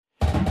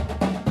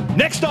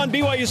Next on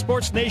BYU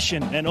Sports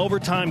Nation, an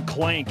overtime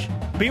clank.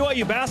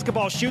 BYU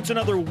basketball shoots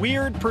another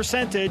weird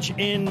percentage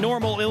in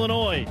Normal,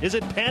 Illinois. Is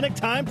it panic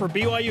time for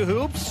BYU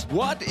hoops?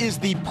 What is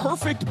the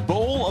perfect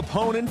bowl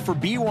opponent for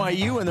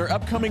BYU in their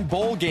upcoming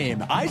bowl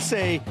game? I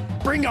say,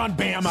 bring on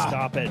Bama.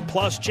 Stop it.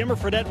 Plus, Jimmer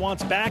Fredette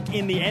wants back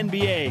in the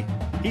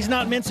NBA. He's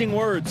not mincing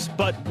words,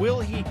 but will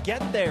he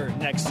get there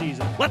next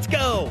season? Let's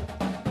go.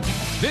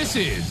 This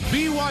is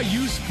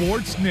BYU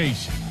Sports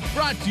Nation,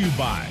 brought to you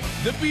by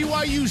The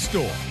BYU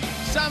Store.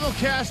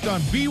 Simulcast on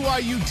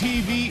BYU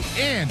TV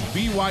and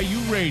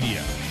BYU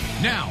Radio.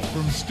 Now,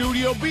 from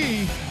Studio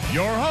B,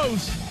 your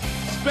hosts,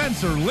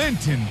 Spencer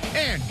Linton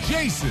and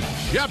Jason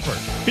Shepard.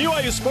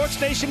 BYU Sports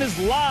Nation is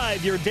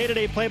live, your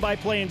day-to-day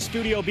play-by-play in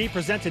Studio B,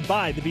 presented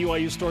by The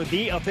BYU Store,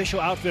 the official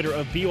outfitter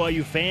of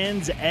BYU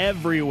fans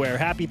everywhere.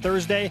 Happy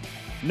Thursday,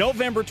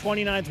 November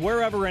 29th,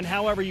 wherever and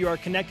however you are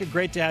connected.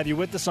 Great to have you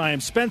with us. I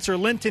am Spencer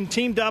Linton,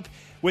 teamed up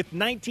with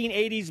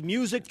 1980s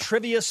music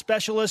trivia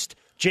specialist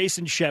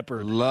Jason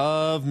Shepard.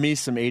 Love me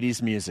some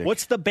 80s music.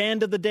 What's the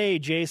band of the day,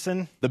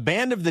 Jason? The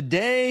band of the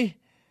day?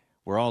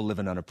 We're all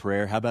living on a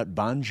prayer. How about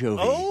Bon Jovi?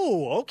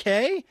 Oh,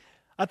 okay.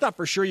 I thought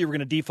for sure you were going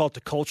to default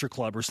to Culture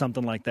Club or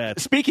something like that.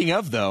 Speaking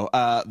of, though,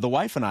 the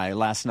wife and I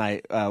last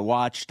night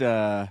watched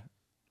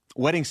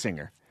Wedding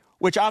Singer,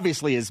 which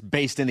obviously is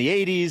based in the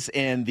 80s,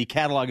 and the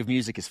catalog of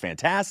music is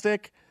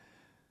fantastic.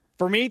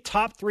 For me,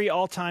 top 3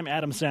 all-time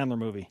Adam Sandler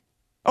movie.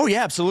 Oh,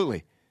 yeah,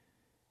 absolutely.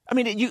 I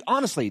mean,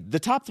 honestly, the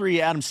top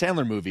 3 Adam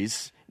Sandler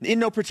movies, in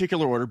no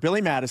particular order: Billy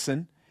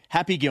Madison,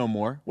 Happy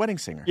Gilmore, Wedding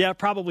Singer. Yeah,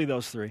 probably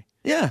those 3.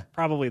 Yeah.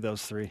 Probably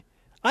those 3.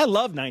 I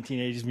love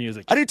 1980s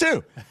music. I do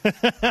too.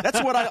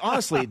 That's what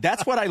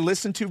I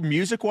listen to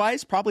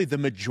music-wise. Probably the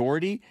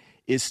majority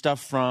is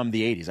stuff from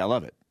the 80s. I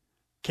love it.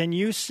 Can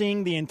you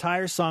sing the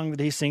entire song that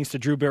he sings to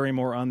Drew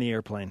Barrymore on the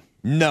airplane?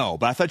 No,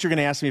 but I thought you were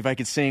going to ask me if I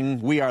could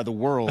sing We Are the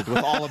World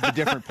with all of the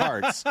different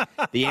parts.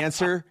 The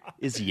answer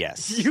is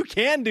yes. You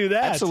can do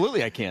that.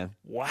 Absolutely, I can.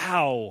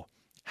 Wow.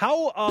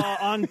 How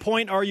on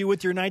point are you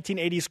with your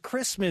 1980s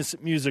Christmas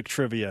music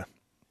trivia?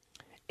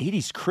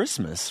 80s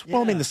Christmas? Yeah.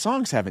 Well, I mean, the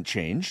songs haven't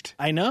changed.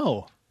 I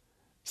know.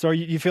 So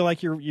you feel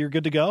like you're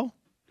good to go?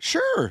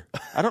 Sure.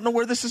 I don't know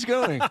where this is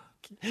going.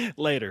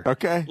 Later.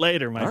 Okay.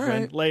 Later, my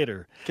friend. Right.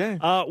 Later. Okay.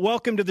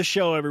 Welcome to the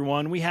show,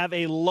 everyone. We have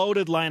a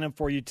loaded lineup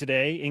for you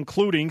today,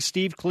 including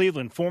Steve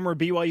Cleveland, former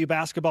BYU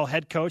basketball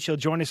head coach. He'll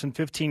join us in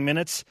 15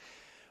 minutes.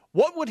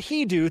 What would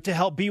he do to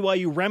help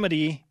BYU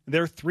remedy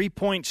their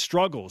three-point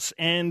struggles?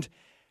 And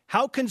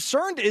how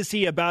concerned is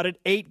he about it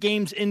 8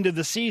 games into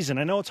the season?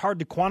 I know it's hard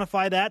to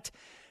quantify that,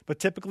 but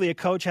typically a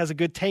coach has a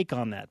good take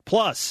on that.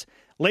 Plus,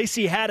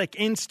 Lacey Haddock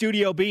in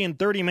Studio B in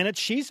 30 minutes.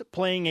 She's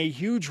playing a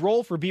huge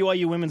role for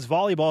BYU women's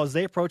volleyball as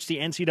they approach the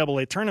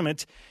NCAA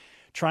tournament,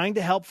 trying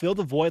to help fill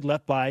the void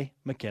left by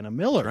McKenna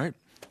Miller. Right.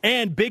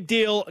 And big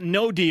deal,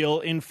 no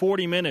deal in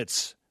 40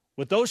 minutes.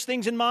 With those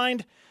things in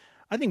mind,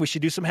 I think we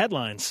should do some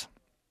headlines.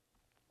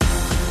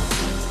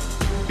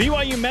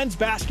 BYU men's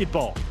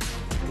basketball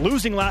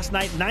losing last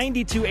night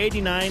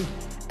 92-89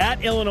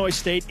 at Illinois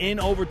State in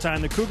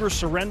overtime. The Cougars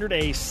surrendered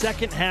a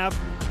second-half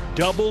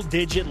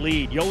double-digit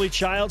lead. Yoli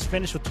Childs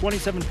finished with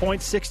 27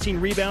 points, 16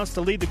 rebounds to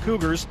lead the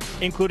Cougars,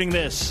 including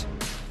this.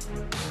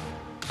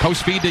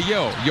 Post feed to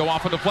Yo. Yo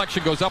off a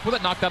deflection, goes up with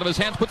it, knocked out of his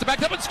hands, puts it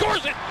back up and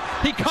scores it.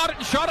 He caught it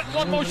and shot it in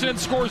one motion and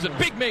scores it.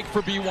 Big make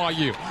for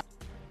BYU.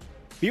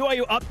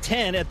 BYU up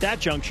 10 at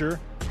that juncture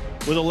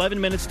with 11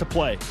 minutes to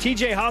play.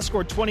 TJ Haas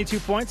scored 22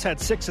 points,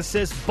 had 6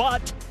 assists,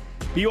 but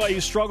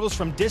BYU struggles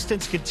from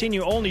distance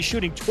continue, only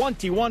shooting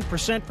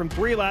 21% from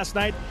 3 last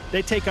night.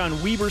 They take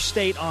on Weber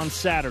State on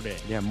Saturday.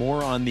 Yeah,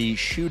 more on the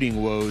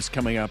shooting woes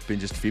coming up in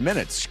just a few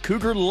minutes.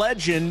 Cougar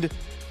legend,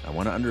 I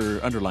want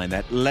to underline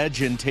that,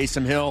 legend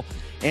Taysom Hill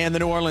and the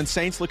New Orleans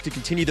Saints look to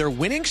continue their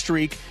winning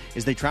streak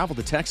as they travel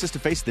to Texas to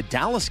face the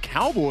Dallas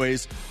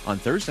Cowboys on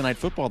Thursday Night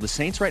Football. The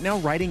Saints right now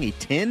riding a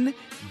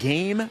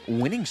 10-game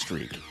winning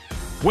streak.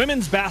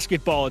 Women's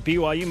basketball at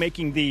BYU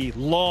making the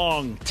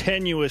long,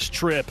 tenuous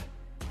trip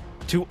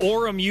to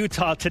Orem,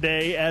 Utah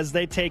today as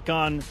they take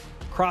on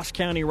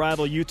cross-county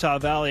rival Utah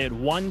Valley at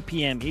 1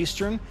 p.m.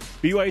 Eastern.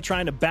 BYU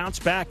trying to bounce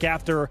back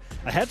after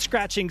a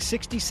head-scratching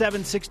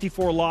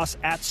 67-64 loss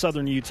at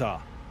Southern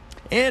Utah.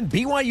 And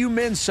BYU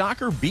men's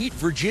soccer beat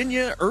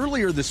Virginia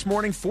earlier this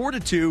morning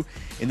 4-2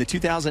 in the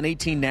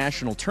 2018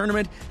 national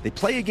tournament. They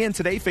play again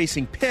today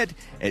facing Pitt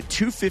at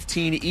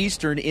 2:15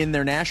 Eastern in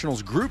their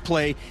nationals group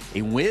play.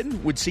 A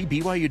win would see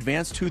BYU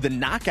advance to the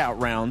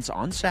knockout rounds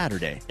on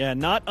Saturday. Yeah,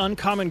 not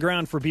uncommon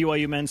ground for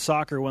BYU men's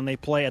soccer when they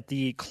play at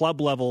the club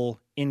level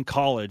in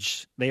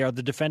college. They are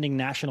the defending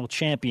national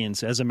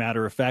champions, as a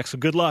matter of fact. So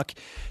good luck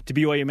to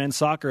BYU men's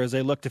soccer as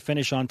they look to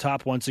finish on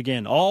top once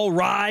again. All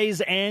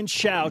rise and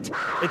shout.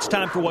 It's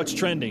time for What's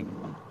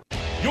Trending.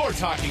 You're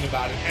talking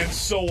about it, and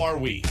so are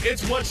we.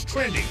 It's What's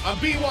Trending on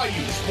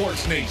BYU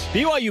Sports Nation.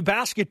 BYU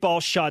basketball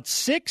shot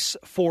 6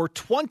 for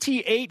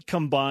 28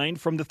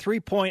 combined from the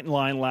three-point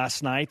line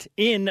last night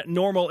in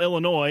Normal,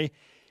 Illinois,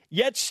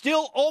 yet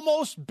still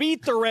almost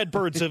beat the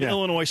Redbirds of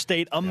Illinois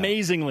State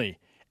amazingly.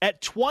 At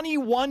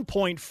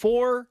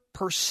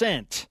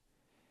 21.4%.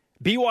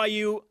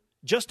 BYU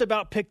just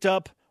about picked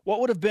up what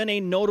would have been a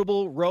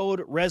notable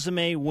road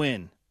resume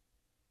win.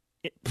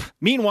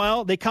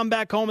 Meanwhile, they come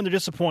back home and they're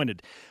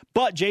disappointed.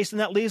 But, Jason,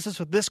 that leaves us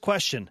with this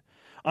question.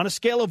 On a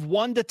scale of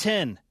 1 to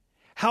 10,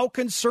 how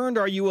concerned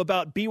are you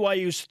about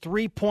BYU's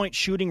three-point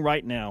shooting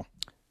right now?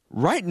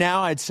 Right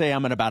now, I'd say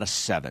I'm at about a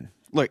 7.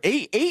 Look,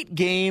 eight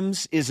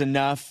games is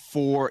enough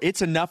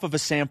it's enough of a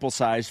sample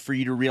size for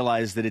you to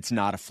realize that it's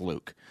not a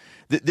fluke.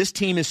 This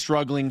team is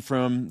struggling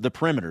from the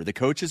perimeter. The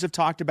coaches have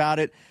talked about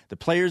it. The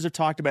players have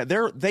talked about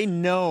it. They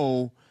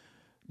know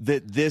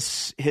that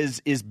this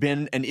has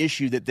been an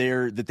issue that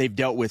they've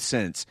dealt with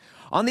since.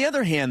 On the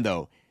other hand,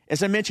 though,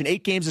 as I mentioned,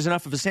 8 games is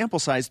enough of a sample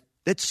size.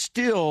 There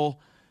still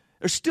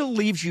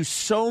leaves you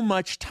so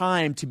much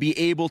time to be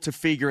able to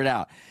figure it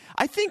out.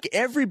 I think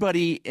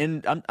everybody,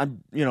 and I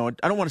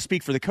don't want to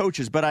speak for the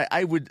coaches, but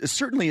I would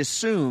certainly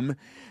assume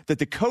that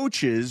the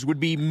coaches would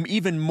be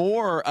even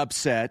more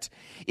upset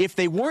if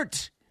they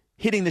weren't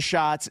hitting the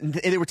shots and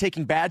they were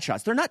taking bad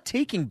shots. They're not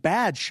taking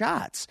bad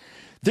shots.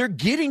 They're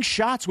getting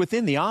shots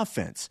within the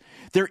offense.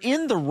 They're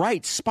in the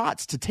right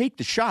spots to take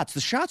the shots.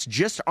 The shots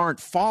just aren't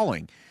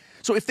falling.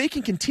 So if they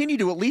can continue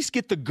to at least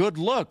get the good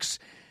looks,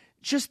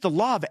 just the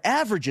law of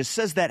averages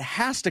says that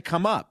has to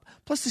come up.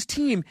 Plus, this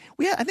team,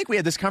 I think we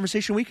had this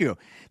conversation a week ago.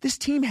 This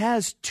team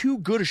has too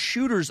good of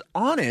shooters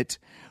on it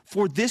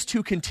for this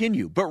to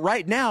continue. But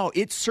right now,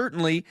 it's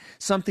certainly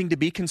something to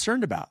be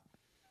concerned about.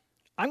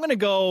 I'm going to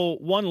go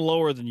one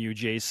lower than you,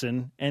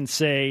 Jason, and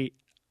say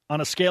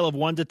on a scale of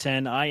 1 to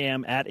 10, I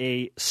am at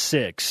a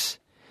 6.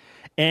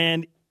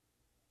 And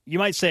you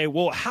might say,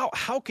 well,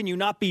 how can you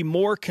not be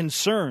more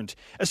concerned,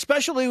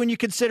 especially when you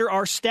consider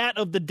our stat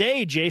of the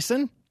day,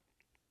 Jason?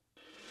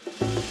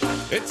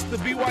 It's the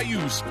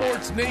BYU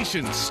Sports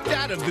Nation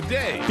stat of the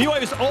day.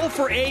 BYU is 0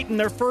 for 8 in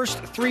their first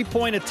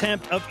three-point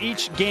attempt of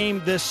each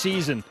game this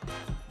season.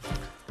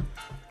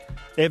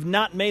 They have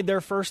not made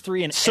their first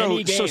three in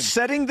any game. So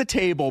setting the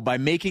table by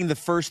making the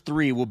first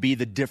 3 will be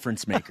the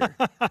difference maker.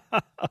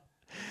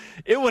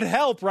 It would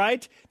help,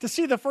 right? To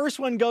see the first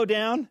one go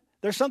down,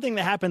 there's something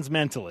that happens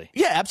mentally.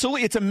 Yeah,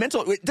 absolutely. It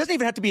doesn't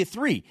even have to be a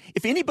 3.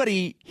 If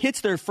anybody hits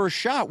their first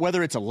shot,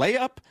 whether it's a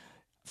layup,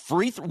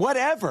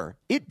 whatever,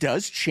 it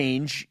does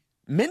change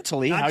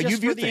mentally how you view things. Not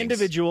just for the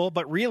individual,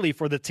 but really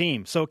for the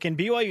team. So can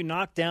BYU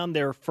knock down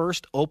their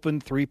first open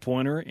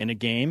three-pointer in a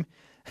game?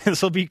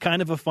 This will be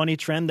kind of a funny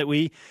trend that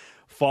we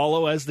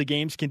follow as the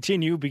games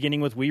continue,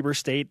 beginning with Weber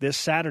State this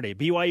Saturday.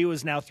 BYU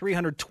is now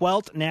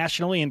 312th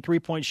nationally in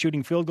three-point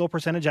shooting field goal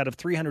percentage out of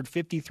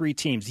 353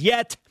 teams.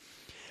 Yet,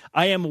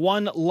 I am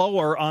one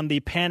lower on the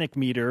panic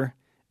meter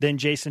than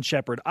Jason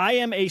Shepard. I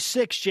am a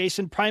 6,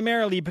 Jason,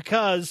 primarily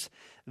because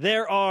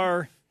there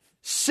are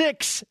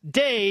 6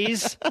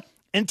 days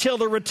until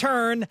the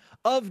return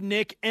of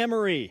Nick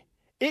Emery.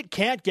 It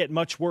can't get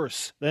much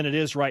worse than it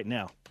is right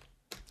now.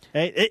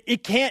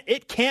 It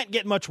can't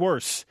get much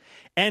worse.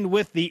 And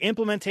with the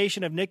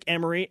implementation of Nick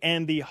Emery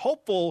and the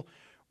hopeful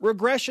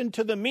regression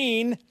to the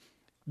mean,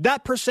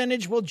 that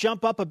percentage will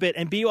jump up a bit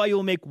and BYU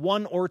will make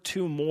 1 or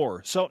 2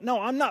 more. So,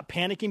 no, I'm not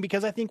panicking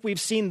because I think we've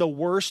seen the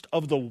worst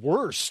of the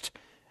worst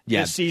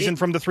this season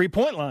from the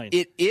three-point line.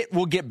 It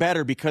will get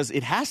better because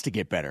it has to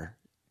get better.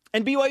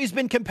 And BYU's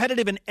been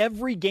competitive in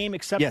every game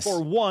except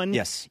for one,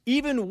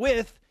 even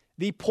with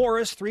the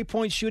poorest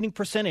three-point shooting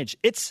percentage.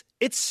 It's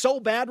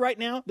so bad right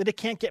now that it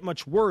can't get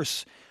much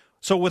worse.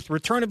 So with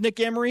return of Nick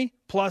Emery,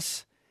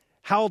 plus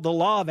how the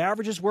law of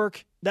averages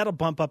work, that'll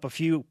bump up a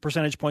few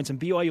percentage points, and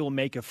BYU will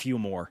make a few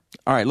more.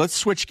 All right, let's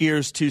switch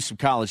gears to some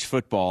college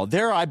football.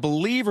 There, I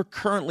believe, are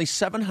currently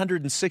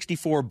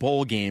 764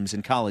 bowl games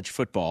in college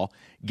football,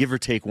 give or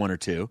take 1 or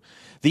 2.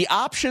 The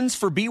options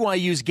for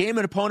BYU's game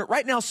and opponent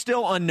right now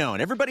still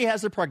unknown. Everybody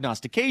has their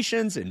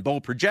prognostications and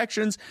bowl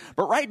projections,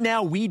 but right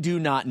now we do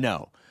not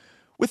know.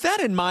 With that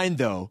in mind,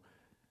 though,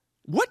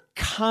 what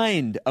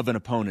kind of an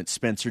opponent,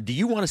 Spencer, do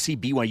you want to see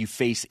BYU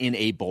face in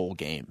a bowl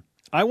game?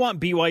 I want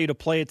BYU to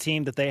play a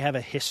team that they have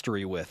a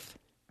history with.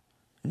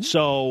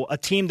 So a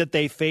team that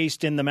they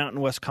faced in the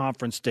Mountain West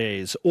Conference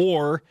days,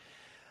 or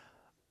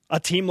a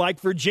team like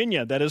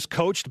Virginia that is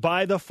coached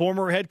by the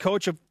former head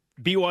coach of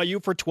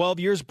BYU for 12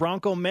 years,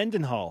 Bronco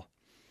Mendenhall.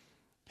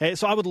 Okay,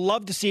 so I would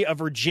love to see a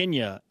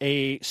Virginia,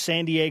 a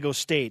San Diego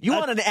State. You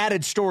want an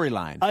added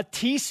storyline. A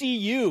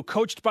TCU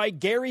coached by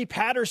Gary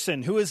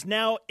Patterson, who is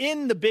now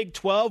in the Big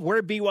 12,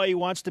 where BYU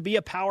wants to be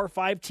a Power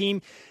 5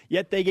 team,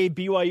 yet they gave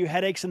BYU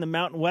headaches in the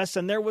Mountain West,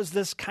 and there was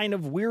this kind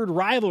of weird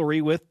rivalry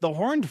with the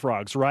Horned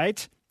Frogs,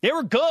 right? They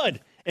were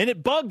good, and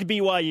it bugged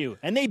BYU,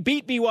 and they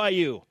beat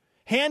BYU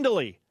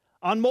handily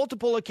on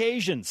multiple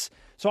occasions.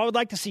 So I would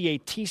like to see a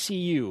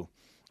TCU,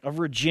 a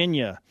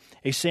Virginia,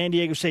 a San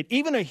Diego State,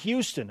 even a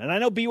Houston. And I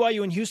know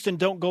BYU and Houston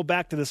don't go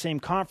back to the same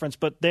conference,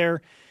 but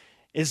there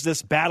is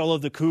this battle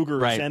of the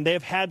Cougars, and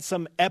they've had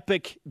some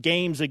epic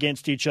games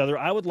against each other.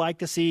 I would like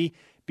to see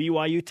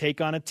BYU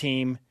take on a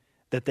team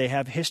that they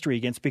have history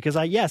against because,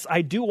 I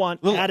do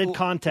want added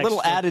context.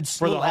 Little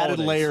added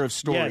layer of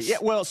story. Yes. Yeah,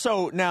 well,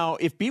 so now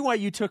if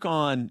BYU took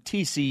on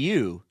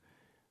TCU,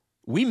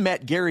 we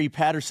met Gary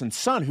Patterson's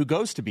son who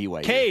goes to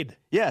BYU. Cade.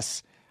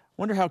 Yes.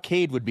 Wonder how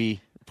Cade would be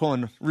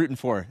rooting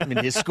for. I mean,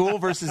 his school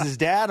versus his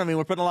dad. I mean,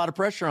 we're putting a lot of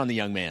pressure on the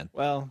young man.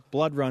 Well,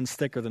 blood runs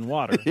thicker than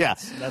water. Yeah.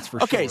 That's for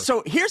sure. Okay,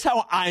 so here's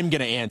how I'm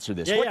going to answer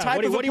this. What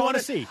do you want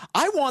to see?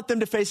 I want them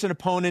to face an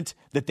opponent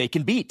that they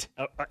can beat.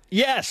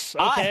 Yes.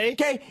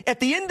 Okay. At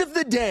the end of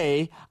the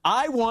day,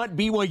 I want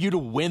BYU to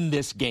win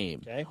this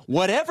game. Okay.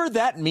 Whatever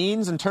that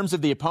means in terms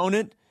of the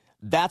opponent,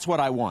 that's what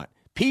I want.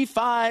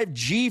 P5,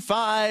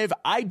 G5,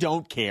 I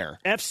don't care.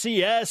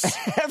 FCS.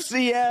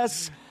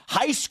 FCS.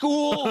 High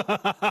school,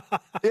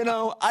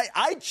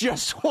 I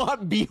just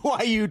want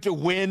BYU to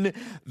win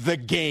the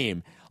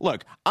game.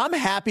 Look, I'm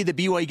happy that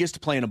BYU gets to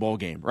play in a bowl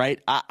game,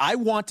 right? I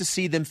want to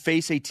see them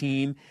face a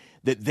team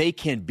that they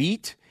can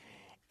beat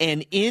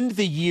and end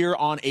the year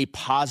on a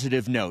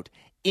positive note.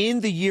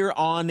 End the year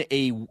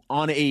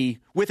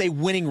with a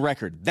winning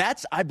record.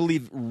 That's, I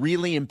believe,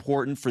 really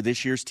important for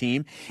this year's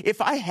team.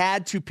 If I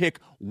had to pick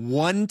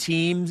one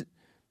team,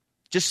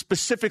 just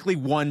specifically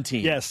one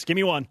team. Yes, give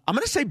me one. I'm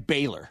going to say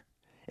Baylor.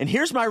 And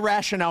here's my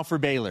rationale for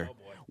Baylor.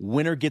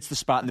 Winner gets the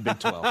spot in the Big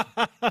 12.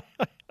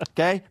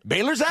 Okay?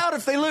 Baylor's out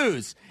if they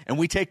lose, and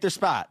we take their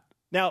spot.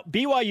 Now,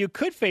 BYU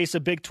could face a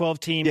Big 12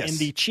 team in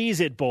the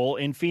Cheez-It Bowl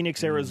in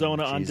Phoenix,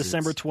 Arizona on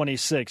December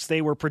 26th.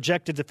 They were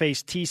projected to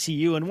face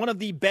TCU in one of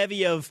the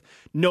bevy of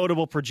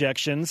notable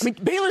projections. I mean,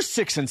 Baylor's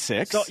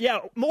 6-6. So, yeah,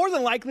 more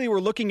than likely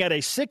we're looking at a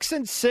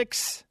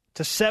 6-6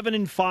 to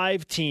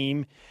 7-5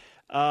 team.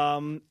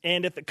 And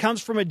if it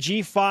comes from a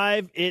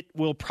G5, it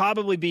will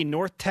probably be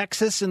North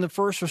Texas in the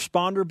First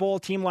Responder Bowl, a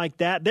team like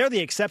that. They're the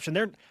exception.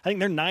 I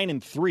think they're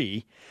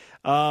 9-3.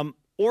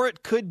 Or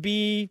it could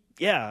be,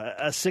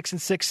 a 6-6,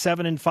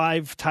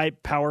 7-5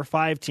 type Power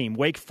 5 team.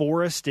 Wake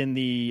Forest in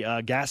the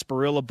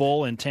Gasparilla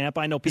Bowl in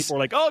Tampa. I know people are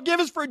like, give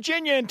us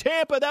Virginia and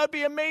Tampa. That would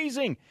be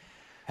amazing.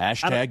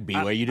 Hashtag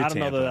BYU to Tampa. I don't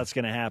know that that's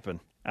going to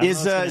happen.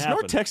 Is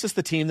North Texas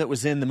the team that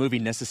was in the movie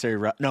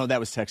Necessary? No, that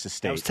was Texas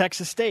State. That was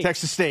Texas State.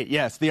 Texas State,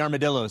 yes, the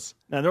Armadillos.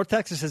 Now, North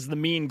Texas is the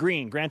mean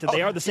green. Granted,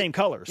 they are the same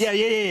colors.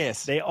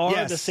 Yes. They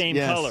are the same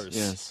colors.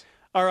 Yes.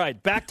 All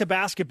right, back to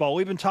basketball.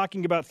 We've been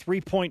talking about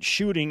three-point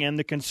shooting and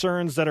the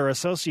concerns that are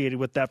associated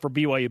with that for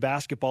BYU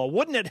basketball.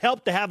 Wouldn't it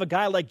help to have a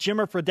guy like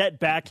Jimmer Fredette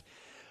back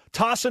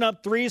tossing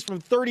up threes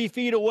from 30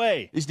 feet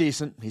away? He's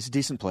decent. He's a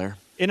decent player.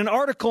 In an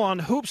article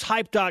on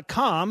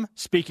hoopshype.com,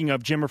 speaking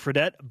of Jimmer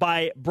Fredette,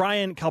 by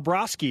Brian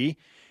Kalbrowski,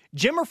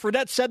 Jimmer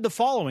Fredette said the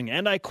following,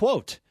 and I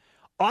quote,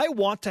 "I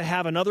want to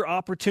have another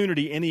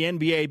opportunity in the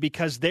NBA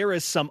because there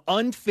is some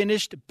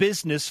unfinished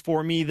business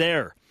for me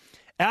there.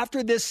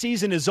 After this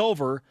season is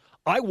over,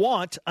 I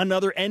want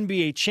another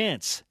NBA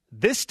chance.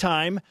 This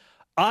time,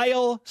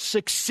 I'll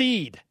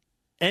succeed."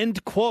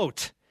 End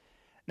quote.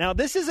 Now,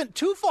 this isn't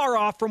too far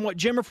off from what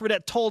Jimmer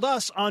Fredette told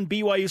us on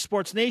BYU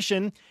Sports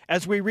Nation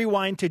as we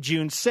rewind to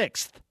June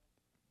 6th.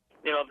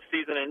 The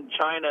season in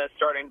China is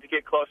starting to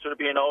get closer to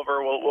being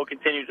over. We'll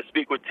continue to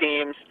speak with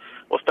teams.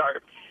 We'll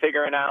start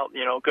figuring out,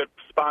 good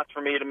spots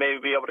for me to maybe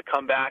be able to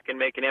come back and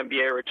make an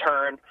NBA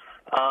return.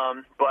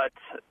 But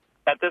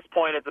at this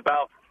point, it's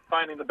about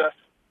finding the best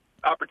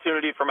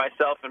opportunity for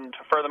myself and to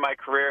further my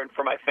career and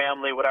for my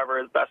family, whatever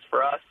is best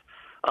for us.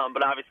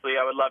 But obviously,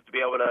 I would love to be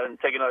able to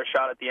take another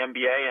shot at the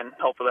NBA, and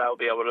hopefully that will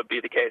be able to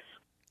be the case.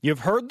 You've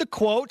heard the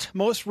quote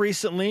most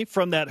recently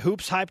from that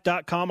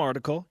hoopshype.com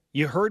article.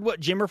 You heard what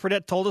Jimmer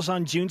Fredette told us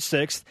on June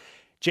 6th.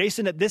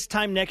 Jason, at this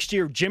time next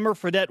year, Jimmer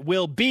Fredette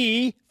will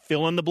be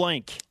fill in the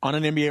blank. On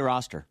an NBA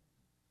roster.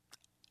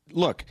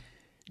 Look,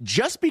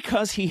 just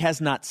because he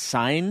has not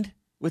signed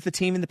with the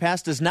team in the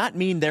past does not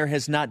mean there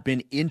has not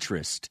been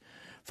interest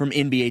from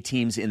NBA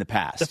teams in the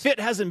past. The fit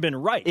hasn't been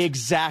right.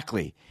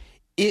 Exactly.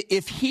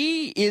 If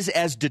he is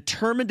as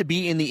determined to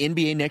be in the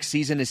NBA next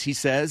season as he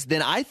says,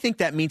 then I think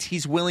that means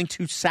he's willing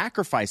to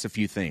sacrifice a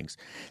few things.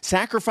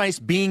 Sacrifice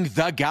being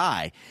the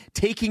guy,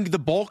 taking the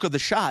bulk of the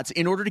shots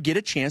in order to get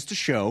a chance to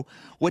show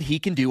what he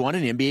can do on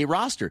an NBA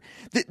roster.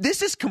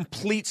 This is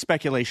complete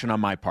speculation on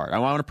my part. I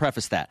want to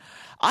preface that.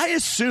 I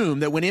assume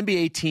that when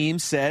NBA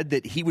teams said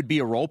that he would be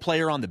a role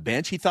player on the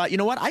bench, he thought, you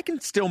know what, I can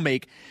still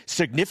make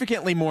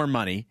significantly more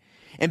money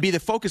and be the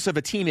focus of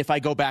a team if I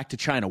go back to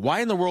China.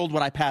 Why in the world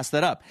would I pass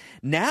that up?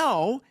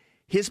 Now,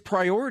 his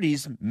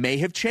priorities may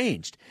have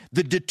changed.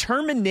 The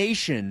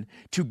determination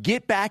to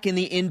get back in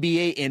the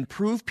NBA and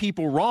prove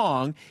people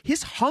wrong,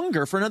 his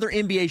hunger for another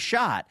NBA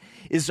shot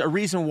is a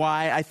reason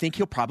why I think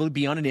he'll probably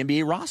be on an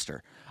NBA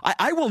roster.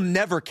 I will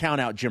never count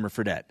out Jimmer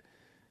Fredette.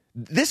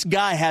 This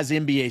guy has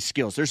NBA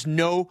skills. There's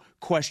no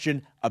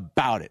question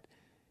about it.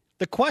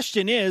 The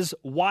question is,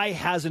 why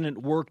hasn't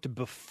it worked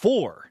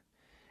before?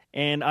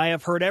 And I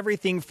have heard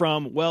everything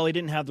from, he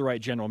didn't have the right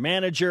general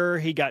manager.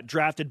 He got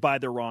drafted by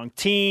the wrong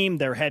team.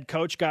 Their head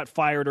coach got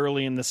fired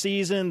early in the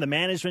season. The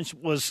management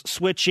was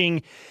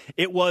switching.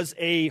 It was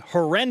a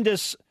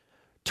horrendous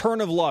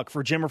turn of luck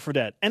for Jimmer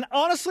Fredette. And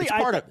honestly,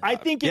 I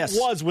think it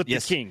was with the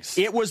Kings.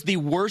 It was the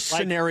worst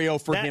scenario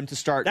for him to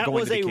start going to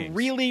the Kings. That was a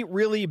really,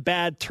 really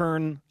bad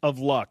turn of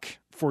luck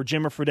for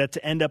Jimmer Fredette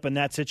to end up in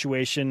that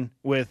situation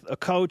with a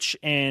coach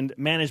and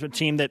management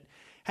team that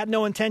had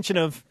no intention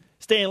of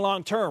staying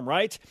long term,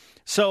 right?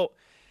 So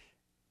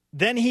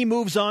then he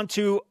moves on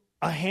to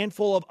a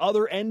handful of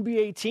other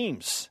NBA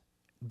teams,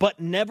 but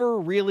never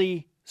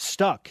really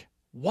stuck.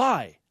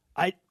 Why?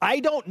 I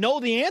don't know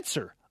the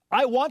answer.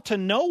 I want to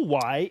know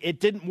why it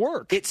didn't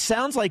work. It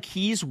sounds like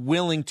he's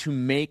willing to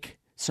make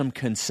some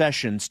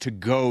concessions to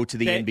go to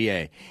the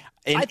NBA.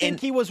 I think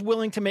he was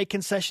willing to make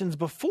concessions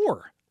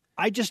before.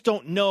 I just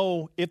don't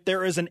know if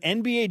there is an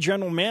NBA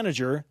general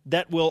manager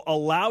that will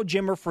allow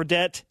Jimmer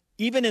Fredette,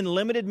 even in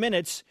limited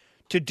minutes,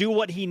 to do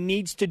what he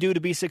needs to do to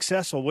be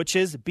successful, which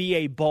is be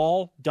a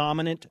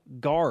ball-dominant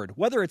guard,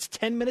 whether it's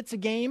 10 minutes a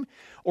game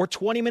or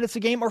 20 minutes a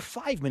game or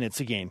 5 minutes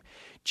a game.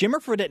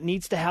 Jimmer Fredette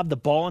needs to have the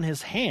ball in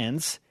his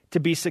hands to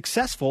be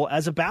successful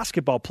as a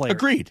basketball player.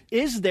 Agreed.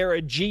 Is there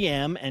a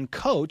GM and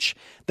coach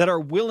that are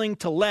willing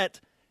to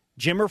let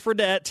Jimmer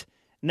Fredette,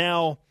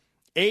 now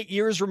 8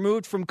 years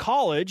removed from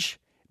college,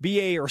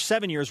 or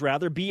 7 years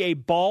rather, be a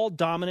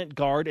ball-dominant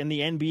guard in the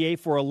NBA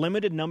for a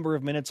limited number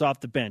of minutes off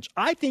the bench?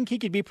 I think he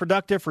could be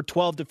productive for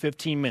 12 to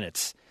 15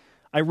 minutes.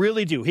 I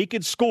really do. He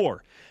could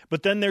score.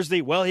 But then there's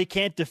he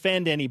can't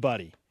defend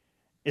anybody.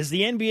 Is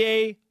the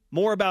NBA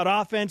more about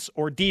offense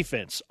or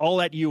defense? I'll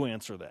let you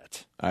answer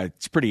that.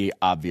 It's pretty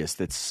obvious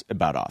that's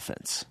about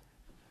offense.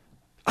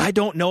 I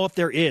don't know if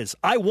there is.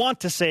 I want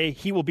to say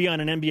he will be on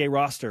an NBA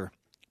roster.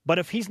 But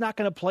if he's not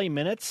going to play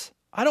minutes,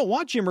 I don't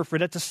want Jimmer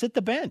Fredette to sit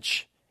the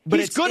bench. But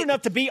he's good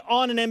enough to be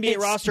on an NBA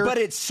roster. But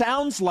it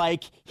sounds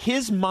like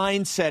his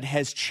mindset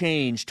has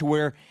changed to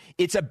where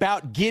it's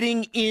about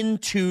getting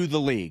into the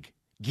league,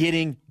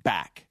 getting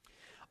back.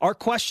 Our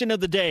question of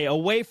the day,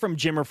 away from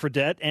Jimmer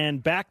Fredette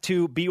and back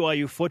to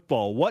BYU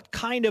football. What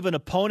kind of an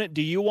opponent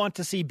do you want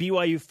to see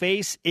BYU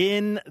face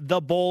in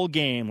the bowl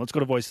game? Let's go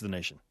to Voice of the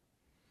Nation.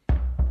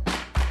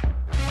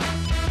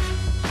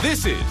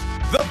 This is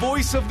the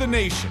Voice of the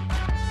Nation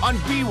on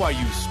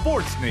BYU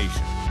Sports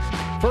Nation.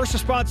 First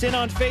response in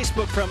on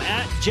Facebook from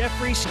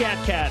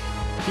 @JeffreyScatCat.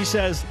 He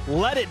says,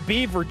 let it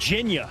be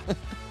Virginia.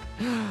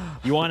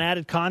 You want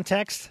added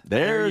context?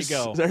 There you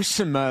go. There's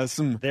some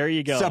there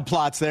you go.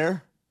 subplots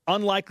there.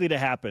 Unlikely to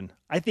happen.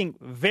 I think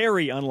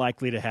very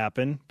unlikely to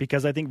happen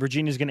because I think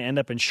Virginia's going to end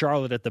up in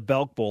Charlotte at the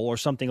Belk Bowl or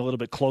something a little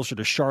bit closer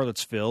to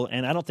Charlottesville,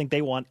 and I don't think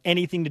they want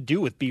anything to do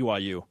with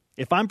BYU.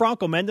 If I'm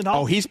Bronco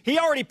Mendenhall, he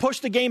already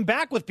pushed the game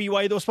back with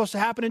BYU that was supposed to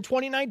happen in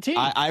 2019.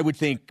 I would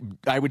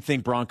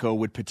think Bronco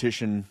would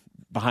petition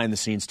behind the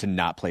scenes to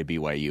not play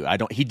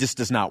BYU. He just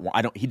does not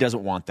want. He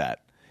doesn't want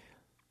that.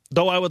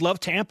 Though I would love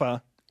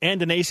Tampa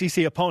and an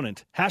ACC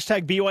opponent.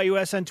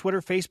 #BYUSN,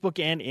 Twitter, Facebook,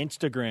 and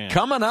Instagram.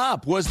 Coming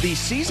up, was the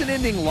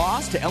season-ending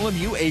loss to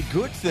LMU a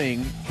good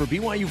thing for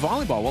BYU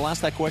volleyball? We'll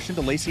ask that question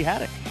to Lacey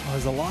Haddock.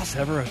 Is a loss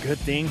ever a good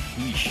thing?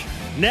 Yeesh.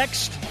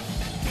 Next,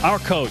 our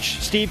coach,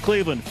 Steve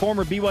Cleveland,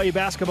 former BYU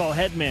basketball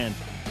head man.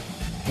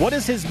 What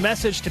is his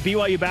message to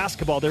BYU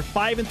basketball? They're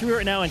 5-3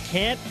 right now and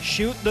can't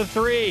shoot the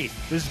three.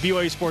 This is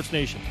BYU Sports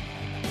Nation.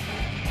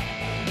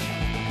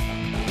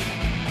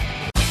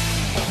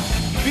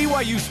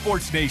 BYU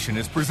Sports Nation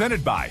is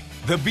presented by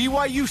The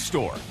BYU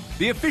Store,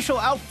 the official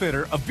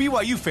outfitter of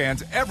BYU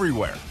fans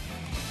everywhere.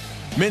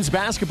 Men's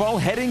basketball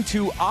heading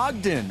to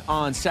Ogden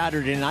on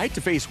Saturday night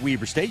to face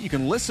Weber State. You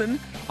can listen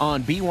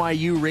on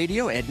BYU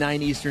Radio at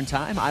 9 Eastern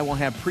Time. I will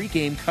have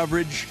pregame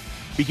coverage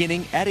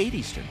beginning at 8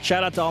 Eastern.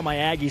 Shout out to all my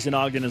Aggies in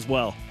Ogden as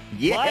well.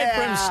 Yeah. Live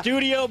from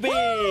Studio B.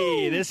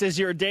 Woo! This is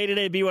your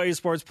day-to-day BYU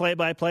Sports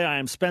play-by-play. I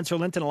am Spencer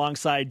Linton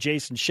alongside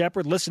Jason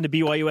Shepard. Listen to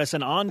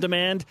BYUSN on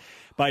demand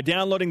by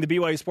downloading the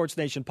BYU Sports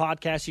Nation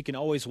podcast. You can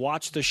always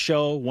watch the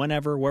show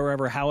whenever,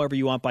 wherever, however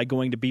you want by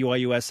going to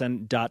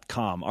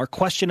BYUSN.com. Our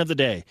question of the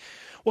day.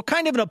 What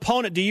kind of an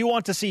opponent do you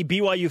want to see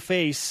BYU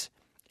face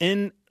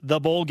in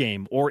the bowl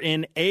game or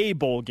in a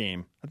bowl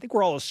game? I think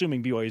we're all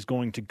assuming BYU is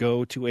going to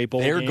go to a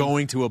bowl game. They're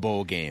going to a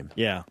bowl game.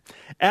 Yeah.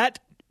 At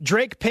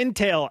Drake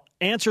Pintail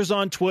answers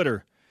on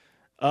Twitter,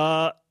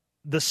 the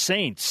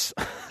Saints.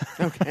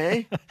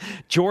 Okay.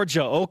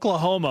 Georgia,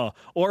 Oklahoma,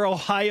 or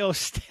Ohio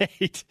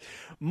State.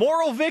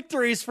 Moral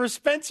victories for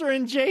Spencer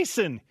and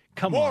Jason.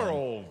 Come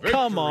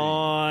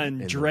on,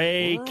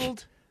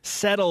 Drake.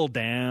 Settle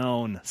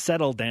down.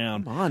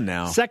 Come on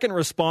now. Second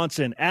response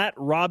in at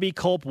Robbie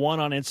Culp 1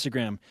 on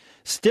Instagram.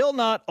 Still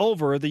not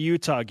over the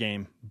Utah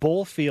game.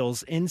 Bowl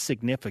feels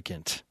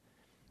insignificant.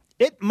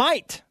 It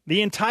might.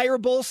 The entire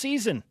bowl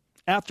season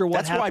after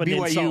what happened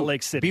in Salt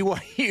Lake City.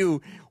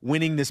 BYU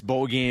winning this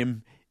bowl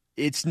game,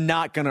 it's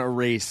not going to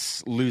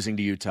erase losing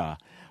to Utah.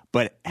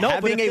 But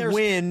having a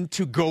win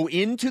to go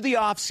into the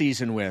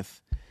offseason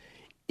with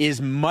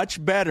is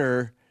much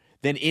better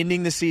than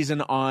ending the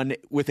season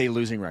with a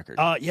losing record.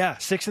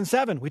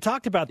 6-7. We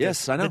talked about this.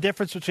 Yes, I know. The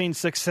difference between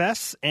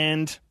success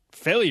and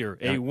failure,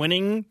 a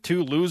winning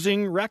to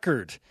losing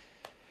record.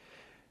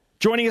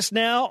 Joining us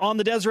now on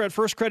the Deseret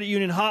First Credit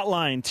Union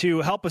hotline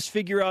to help us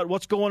figure out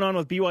what's going on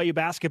with BYU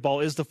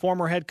basketball is the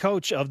former head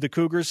coach of the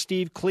Cougars,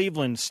 Steve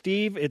Cleveland.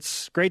 Steve,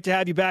 it's great to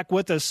have you back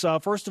with us.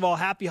 First of all,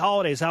 happy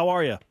holidays. How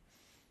are you?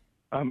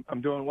 I'm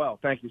doing well.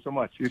 Thank you so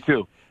much. You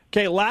too.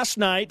 Okay, last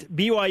night,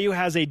 BYU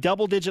has a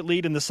double-digit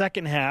lead in the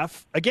second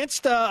half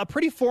against a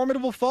pretty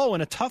formidable foe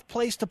and a tough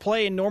place to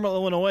play in Normal,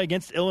 Illinois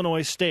against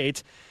Illinois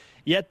State.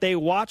 yet they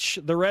watch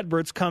the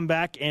Redbirds come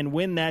back and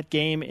win that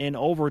game in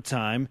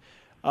overtime.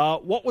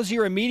 What was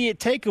your immediate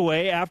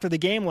takeaway after the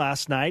game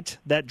last night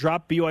that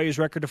dropped BYU's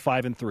record to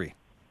 5-3?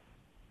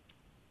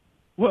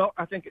 Well,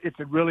 I think it's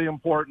really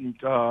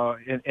important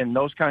in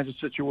those kinds of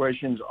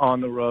situations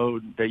on the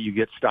road that you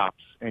get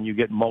stops and you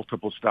get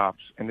multiple stops,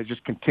 and it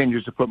just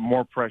continues to put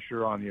more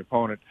pressure on the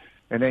opponent.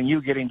 And then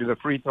you getting to the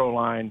free throw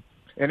line,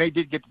 and they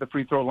did get to the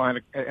free throw line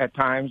at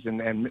times,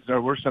 and there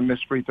were some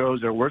missed free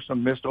throws, there were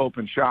some missed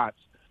open shots.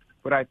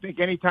 But I think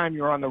anytime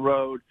you're on the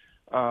road,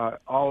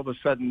 all of a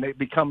sudden it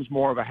becomes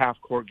more of a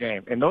half-court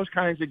game. In those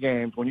kinds of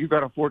games, when you've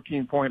got a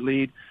 14-point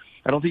lead,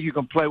 I don't think you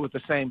can play with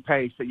the same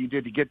pace that you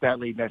did to get that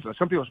lead.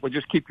 Some people will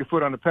just keep your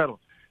foot on the pedal.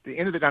 At the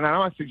end of the day, and I'm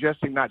not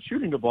suggesting not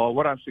shooting the ball.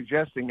 What I'm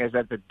suggesting is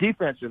at the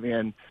defensive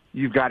end,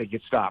 you've got to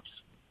get stops.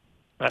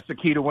 That's the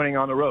key to winning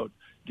on the road.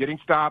 Getting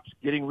stops,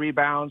 getting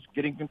rebounds,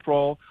 getting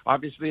control.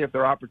 Obviously, if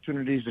there are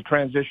opportunities to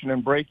transition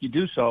and break, you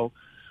do so.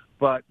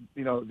 But,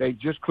 they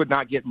just could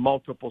not get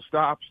multiple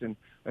stops. And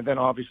then,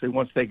 obviously,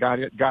 once they got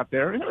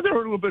there, they were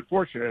a little bit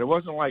fortunate. It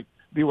wasn't like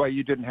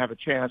BYU didn't have a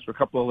chance for a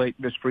couple of late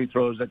missed free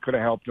throws that could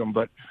have helped them.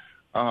 But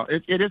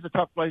it is a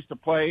tough place to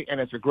play, and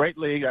it's a great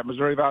league. That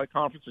Missouri Valley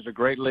Conference is a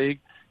great league.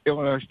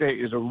 Illinois State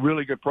is a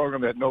really good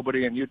program that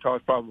nobody in Utah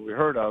has probably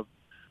heard of.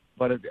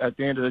 But at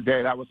the end of the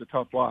day, that was a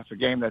tough loss, a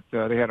game that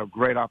they had a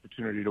great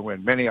opportunity to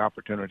win, many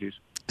opportunities.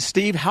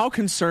 Steve, how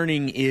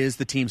concerning is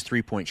the team's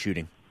three-point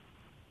shooting?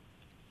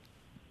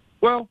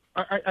 Well,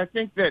 I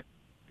think that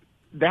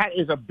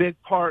is a big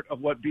part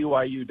of what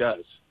BYU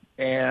does.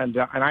 And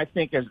I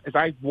think as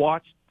I've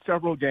watched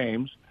several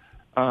games,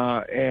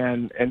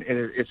 and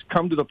it's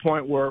come to the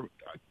point where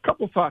a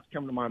couple thoughts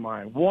come to my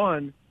mind.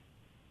 One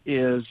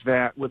is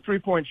that with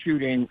three-point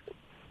shooting,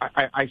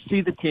 I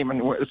see the team,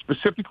 and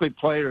specifically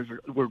players,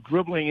 we're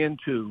dribbling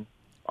into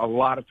a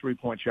lot of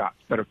three-point shots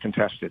that are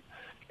contested.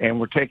 And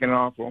we're taking it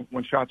off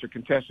when shots are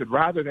contested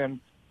rather than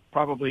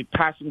probably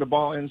passing the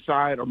ball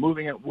inside or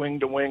moving it wing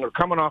to wing or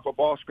coming off a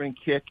ball screen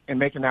kick and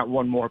making that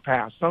one more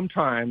pass.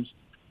 Sometimes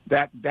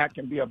that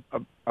can be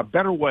a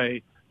better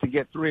way to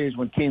get threes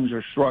when teams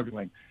are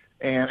struggling.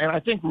 And I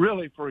think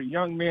really for a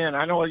young man,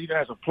 I know even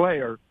as a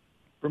player,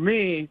 for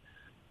me,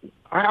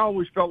 I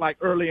always felt like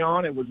early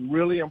on it was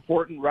really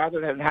important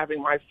rather than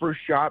having my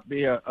first shot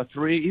be a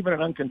three, even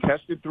an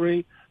uncontested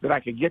three, that I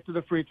could get to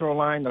the free throw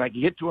line, that I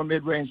could get to a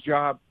mid-range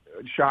shot,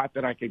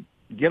 that I could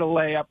get a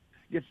layup.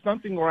 It's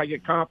something where I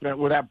get confident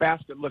where that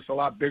basket looks a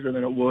lot bigger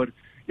than it would.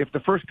 If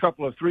the first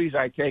couple of threes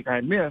I take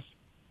I miss,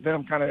 then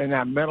I'm kind of in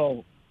that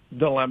mental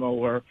dilemma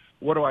where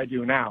what do I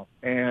do now?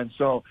 And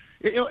so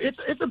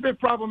it's a bit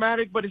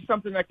problematic, but it's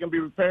something that can be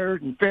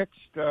repaired and fixed.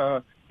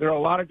 There are a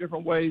lot of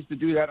different ways to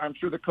do that. I'm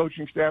sure the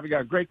coaching staff, we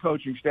got a great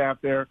coaching staff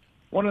there.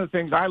 One of the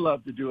things I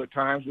love to do at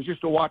times is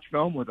just to watch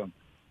film with them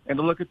and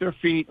to look at their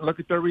feet and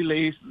look at their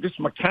release, just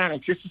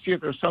mechanics, just to see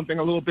if there's something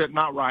a little bit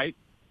not right.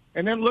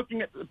 And then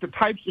looking at the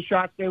types of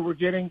shots they were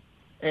getting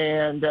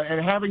and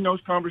having those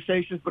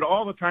conversations, but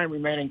all the time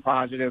remaining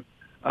positive.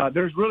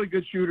 There's really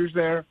good shooters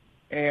there,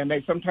 and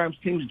sometimes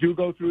teams do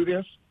go through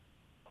this.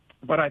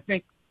 But I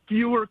think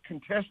fewer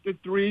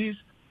contested threes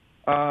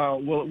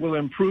will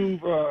improve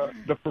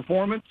the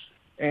performance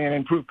and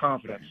improve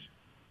confidence.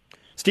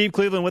 Steve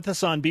Cleveland with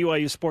us on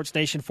BYU Sports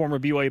Nation, former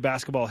BYU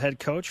basketball head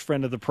coach,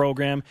 friend of the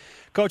program.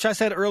 Coach, I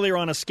said earlier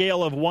on a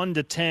scale of 1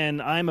 to 10,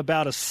 I'm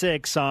about a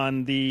 6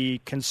 on the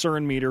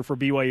concern meter for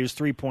BYU's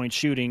three-point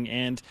shooting.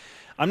 And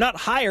I'm not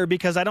higher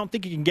because I don't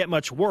think it can get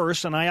much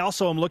worse. And I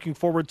also am looking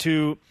forward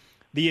to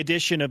the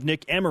addition of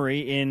Nick Emery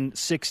in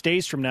 6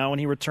 days from now when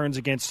he returns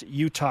against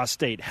Utah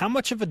State. How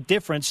much of a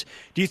difference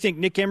do you think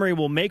Nick Emery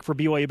will make for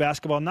BYU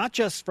basketball, not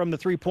just from the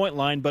three-point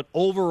line, but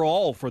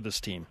overall for this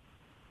team?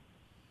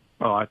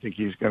 Oh, I think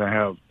he's going to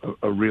have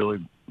a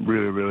really,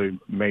 really, really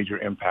major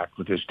impact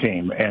with this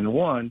team. And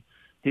one,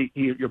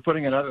 you're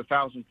putting another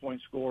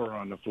 1,000-point scorer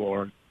on the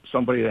floor,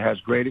 somebody that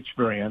has great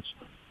experience.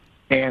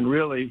 And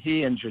really,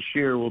 he and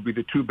Jashir will be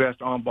the two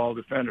best on-ball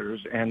defenders.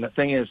 And the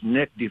thing is,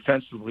 Nick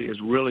defensively is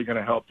really going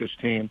to help this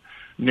team.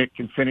 Nick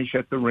can finish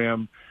at the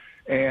rim.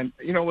 And,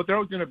 there's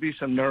going to be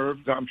some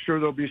nerves. I'm sure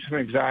there'll be some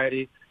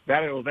anxiety.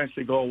 That will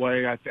eventually go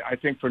away. I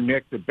think for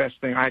Nick, the best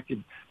thing I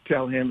could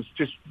tell him is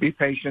just be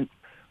patient.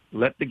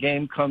 Let the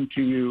game come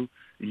to you.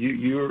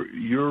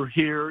 You're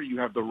here. You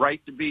have the right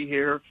to be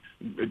here.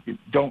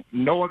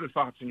 No other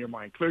thoughts in your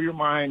mind. Clear your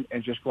mind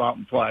and just go out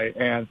and play.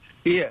 And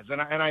he is.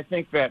 And I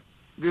think that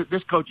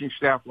this coaching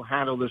staff will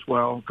handle this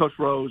well. Coach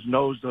Rose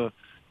knows the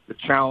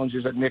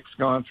challenges that Nick's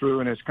gone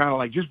through, and it's kind of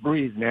like, just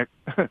breathe, Nick.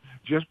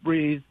 Just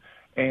breathe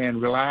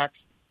and relax,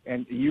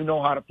 and you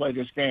know how to play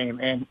this game.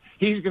 And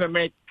he's going to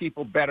make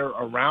people better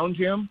around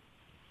him.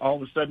 All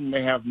of a sudden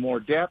they have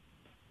more depth.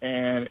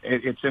 And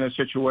it's in a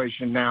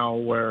situation now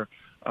where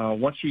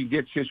once he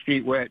gets his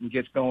feet wet and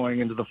gets going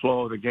into the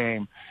flow of the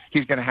game,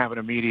 he's going to have an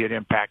immediate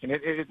impact. And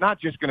it's not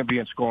just going to be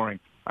in scoring.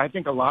 I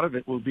think a lot of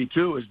it will be,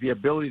 too, is the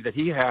ability that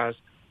he has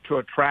to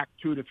attract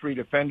 2 to 3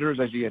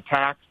 defenders as he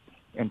attacks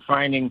and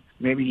finding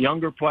maybe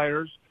younger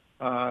players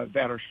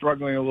that are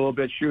struggling a little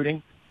bit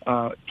shooting,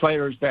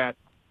 players that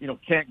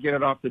can't get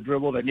it off the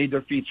dribble, that need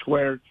their feet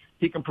squared.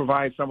 He can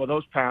provide some of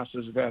those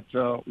passes that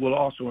will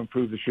also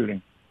improve the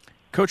shooting.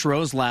 Coach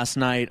Rose last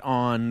night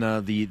on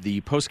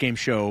the postgame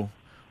show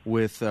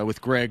with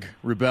Greg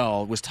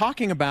Wrubell was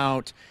talking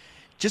about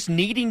just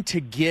needing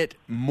to get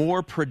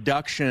more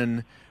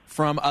production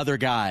from other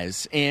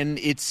guys. And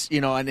it's,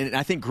 and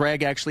I think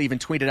Greg actually even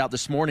tweeted out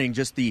this morning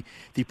just the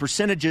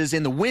percentages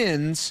in the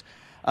wins.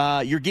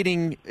 You're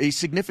getting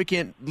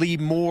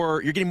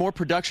more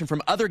production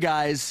from other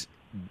guys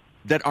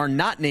that are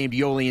not named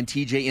Yoli and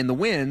TJ in the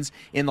wins.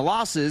 In the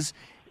losses,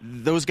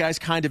 those guys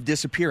kind of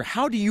disappear.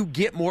 How do you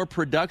get more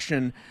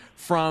production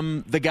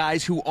from the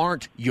guys who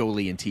aren't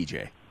Yoli and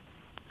TJ?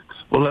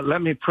 Well,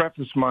 let me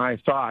preface my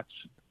thoughts.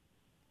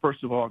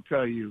 First of all, I'll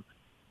tell you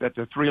that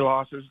the 3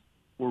 losses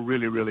were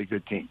really, really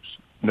good teams: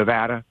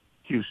 Nevada,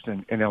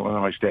 Houston, and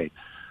Illinois State.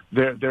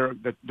 There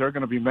are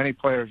going to be many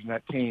players in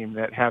that team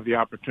that have the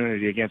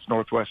opportunity against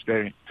Northwest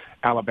State,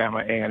 Alabama,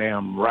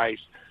 A&M, Rice.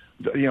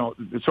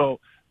 So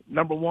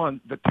number one,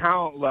 the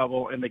talent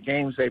level in the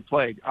games they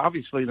played.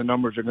 Obviously, the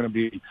numbers are going to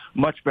be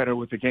much better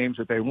with the games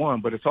that they won,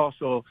 but it's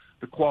also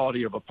the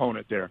quality of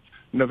opponent there.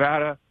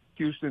 Nevada,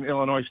 Houston,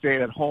 Illinois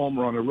State at home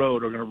or on the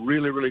road are going to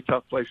really, really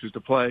tough places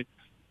to play.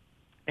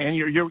 And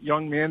your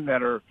young men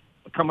that are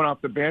coming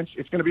off the bench,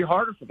 it's going to be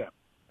harder for them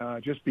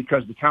just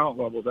because the talent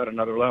level is at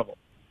another level.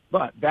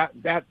 But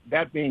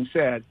that being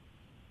said,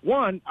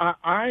 one,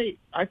 I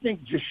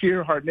think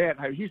Jashir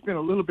Harnett, he's been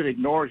a little bit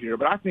ignored here,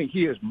 but I think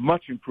he is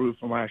much improved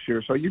from last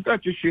year. So you've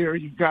got Jashir,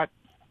 you've got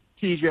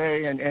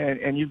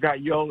TJ, and you've got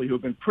Yoli, who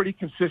have been pretty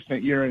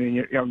consistent year in and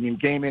year,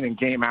 game in and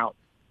game out.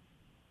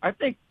 I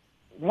think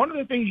one of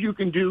the things you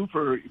can do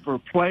for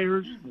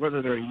players,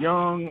 whether they're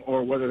young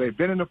or whether they've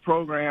been in the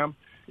program,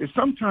 is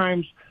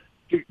sometimes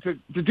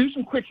to do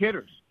some quick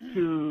hitters,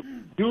 to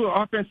do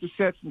offensive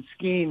sets and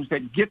schemes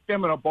that get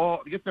them the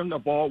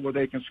ball where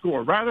they can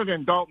score. Rather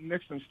than Dalton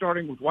Nixon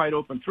starting with wide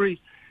open threes,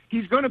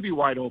 he's going to be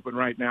wide open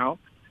right now,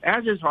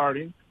 as is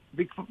Harding,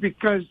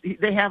 because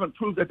they haven't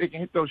proved that they can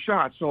hit those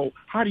shots. So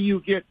how do you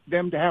get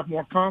them to have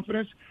more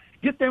confidence?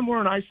 Get them more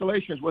in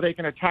isolations where they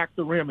can attack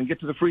the rim and get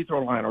to the free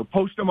throw line, or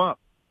post them up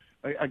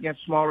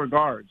against smaller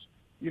guards.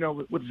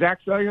 With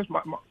Zach Sellius,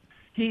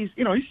 he's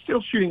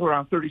still shooting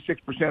around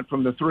 36%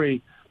 from the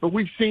three, but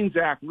we've seen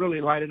Zach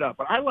really light it up.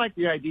 But I like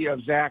the idea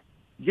of Zach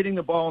getting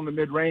the ball in the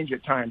mid-range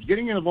at times,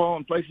 getting the ball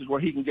in places where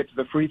he can get to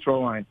the free throw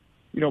line.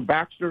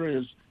 Baxter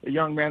is a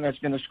young man that's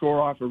going to score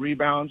off of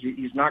rebounds.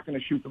 He's not going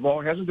to shoot the ball.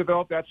 He hasn't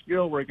developed that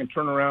skill where he can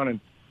turn around and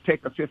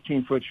take a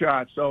 15-foot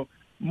shot. So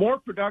more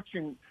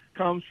production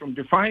comes from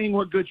defining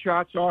what good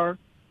shots are,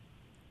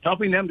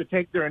 helping them to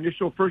take their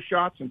initial first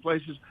shots in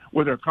places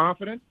where they're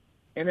confident,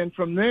 and then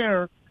from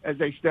there, as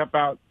they step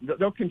out,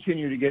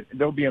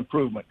 there'll be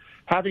improvement.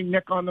 Having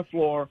Nick on the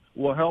floor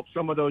will help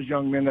some of those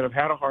young men that have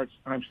had a hard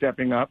time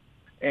stepping up.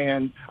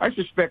 And I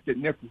suspect that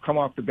Nick will come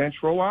off the bench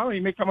for a while.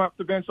 He may come off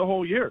the bench the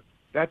whole year.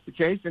 That's the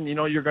case, and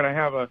you're going to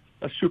have a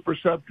super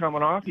sub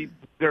coming off.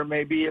 There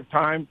may be a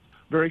time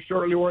very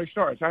shortly where he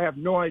starts. I have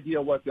no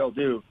idea what they'll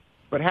do.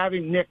 But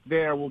having Nick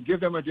there will give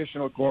them an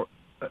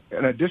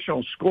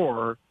additional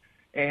scorer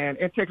and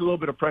take a little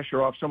bit of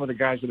pressure off some of the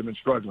guys that have been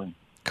struggling.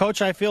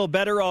 Coach, I feel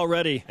better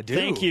already. I do.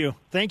 Thank you.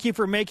 Thank you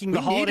for making the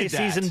holiday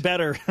season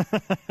better.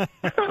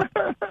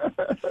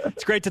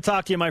 It's great to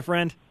talk to you, my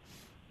friend.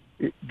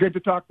 Good to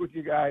talk with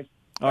you guys.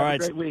 All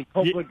right. Have a great week.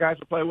 Hopefully guys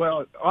will play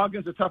well.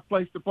 Ogden's a tough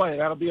place to play.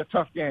 That'll be a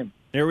tough game.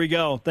 There we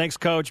go. Thanks,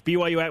 Coach.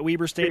 BYU at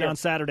Weber State on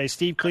Saturday.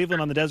 Steve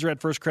Cleveland on the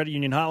Deseret First Credit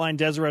Union Hotline.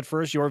 Deseret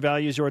First, your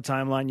values, your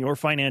timeline, your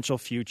financial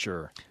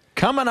future.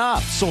 Coming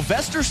up,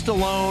 Sylvester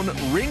Stallone,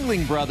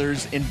 Ringling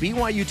Brothers, and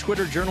BYU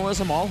Twitter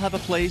journalism all have a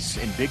place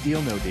in Big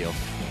Deal, No Deal.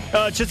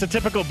 It's just a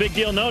typical Big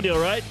Deal, No Deal,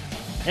 right?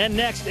 And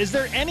next, is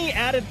there any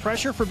added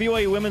pressure for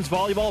BYU women's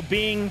volleyball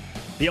being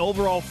the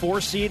overall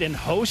 4 seed and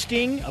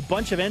hosting a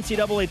bunch of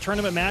NCAA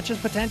tournament matches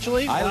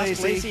potentially? Hi,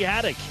 Lacey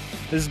Haddock.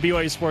 This is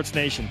BYU Sports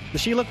Nation.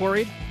 Does she look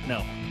worried?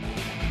 No.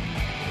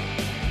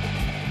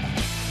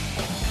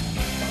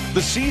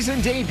 The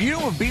season debut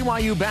of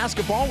BYU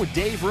basketball with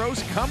Dave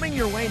Rose coming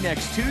your way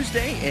next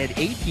Tuesday at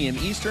 8 p.m.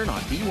 Eastern on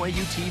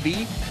BYU TV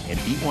and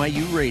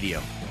BYU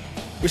Radio.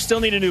 We still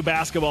need a new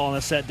basketball on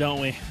the set,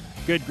 don't we?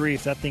 Good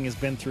grief, that thing has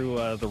been through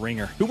the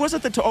ringer. Who was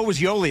it it was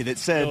Yoli that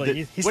said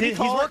Yoli. That, He's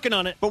working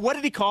on it. But what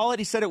did he call it?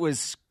 He said it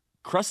was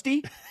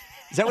crusty?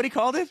 Is that what he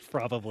called it?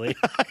 Probably.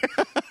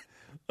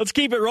 Let's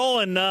keep it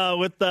rolling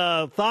with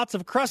thoughts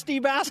of crusty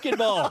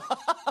basketball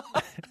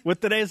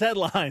with today's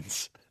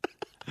headlines.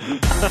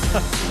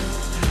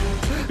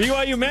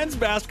 BYU men's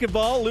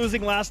basketball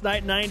losing last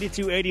night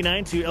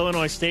 92-89 to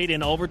Illinois State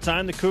in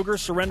overtime. The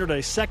Cougars surrendered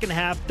a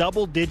second-half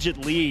double-digit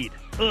lead.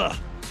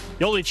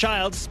 Yoli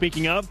Childs,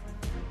 speaking of,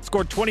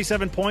 scored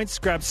 27 points,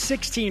 grabbed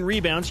 16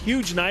 rebounds.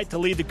 Huge night to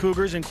lead the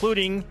Cougars,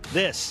 including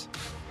this.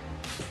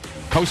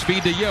 Post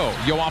feed to Yo.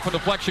 Yo off a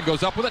deflection,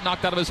 goes up with it,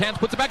 knocked out of his hands,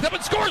 puts it back up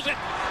and scores it.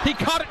 He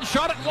caught it and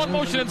shot it in one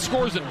motion and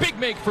scores it. Big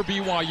make for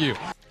BYU.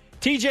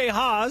 TJ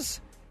Haas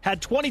had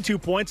 22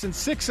 points and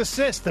 6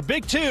 assists. The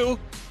big two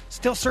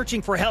still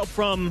searching for help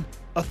from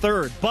a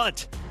third,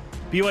 but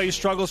BYU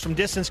struggles from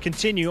distance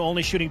continue,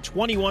 only shooting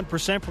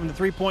 21% from the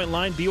three-point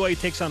line. BYU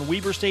takes on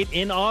Weber State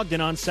in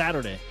Ogden on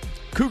Saturday.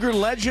 Cougar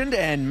legend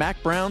and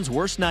Mac Brown's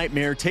worst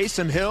nightmare,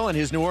 Taysom Hill and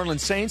his New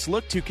Orleans Saints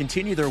look to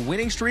continue their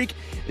winning streak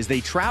as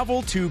they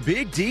travel to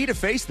Big D to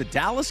face the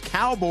Dallas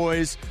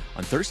Cowboys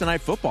on Thursday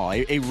Night Football.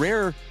 A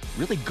rare,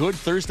 really good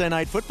Thursday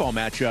Night Football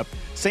matchup.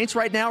 Saints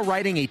right now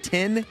riding a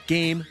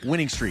 10-game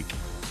winning streak.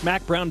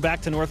 Mac Brown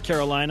back to North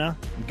Carolina.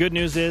 Good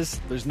news is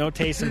there's no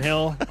Taysom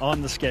Hill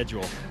on the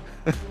schedule.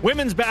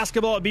 Women's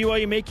basketball at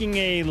BYU making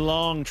a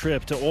long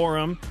trip to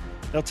Orem.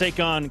 They'll take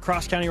on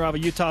cross-county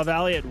rival Utah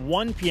Valley at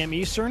 1 p.m.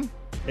 Eastern.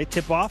 They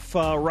tip off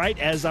right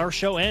as our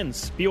show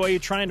ends.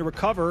 BYU trying to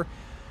recover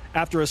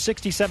after a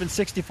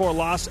 67-64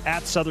 loss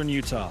at Southern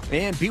Utah.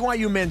 And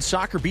BYU men's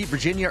soccer beat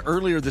Virginia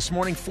earlier this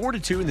morning,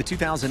 4-2 in the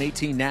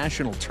 2018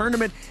 National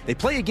Tournament. They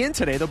play again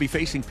today. They'll be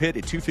facing Pitt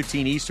at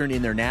 2:15 Eastern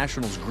in their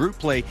Nationals group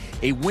play.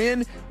 A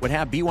win would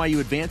have BYU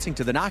advancing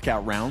to the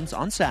knockout rounds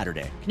on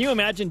Saturday. Can you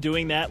imagine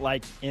doing that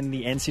like in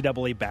the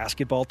NCAA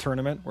basketball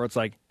tournament where it's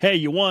like, hey,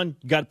 you won,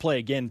 you got to play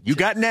again. You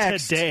got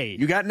next. Today.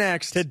 You got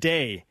next.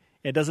 Today.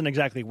 It doesn't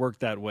exactly work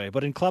that way.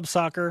 But in club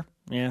soccer,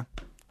 yeah,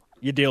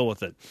 you deal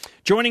with it.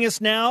 Joining us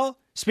now,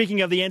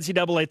 speaking of the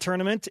NCAA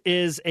tournament,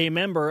 is a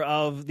member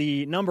of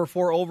the number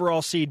 4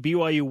 overall seed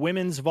BYU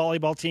women's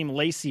volleyball team,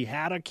 Lacey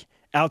Haddock,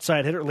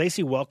 outside hitter.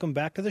 Lacey, welcome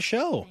back to the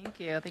show.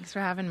 Thank you. Thanks for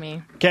having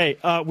me. Okay,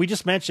 we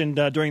just mentioned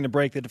during the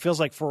break that it feels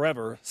like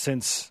forever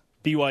since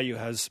BYU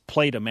has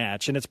played a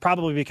match, and it's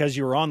probably because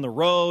you were on the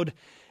road,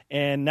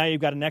 and now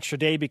you've got an extra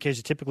day because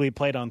you typically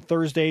played on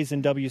Thursdays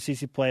in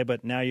WCC play,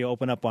 but now you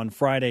open up on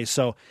Fridays.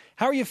 So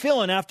how are you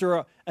feeling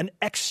after an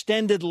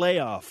extended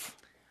layoff?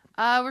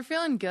 We're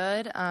feeling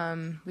good.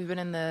 We've been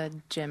in the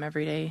gym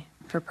every day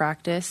for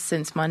practice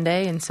since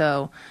Monday, and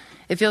so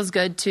it feels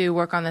good to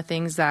work on the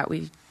things that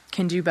we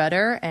can do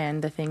better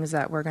and the things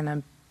that we're going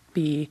to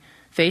be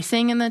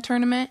facing in the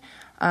tournament.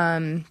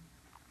 So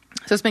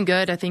it's been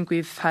good. I think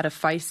we've had a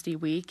feisty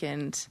week,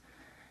 and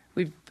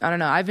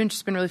I've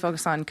just been really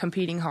focused on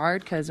competing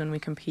hard because when we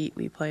compete,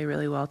 we play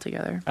really well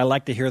together. I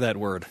like to hear that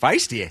word.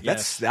 Feisty.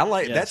 Yes.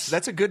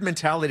 That's a good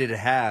mentality to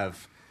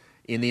have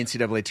in the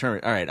NCAA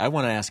tournament. All right, I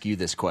want to ask you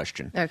this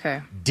question.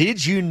 Okay.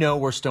 Did you know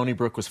where Stony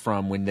Brook was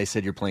from when they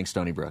said you're playing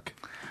Stony Brook?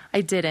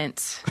 I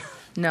didn't.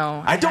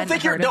 No, I don't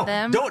think heard of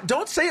them.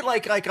 Don't say it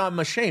like I'm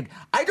ashamed.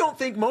 I don't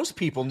think most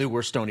people knew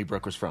where Stony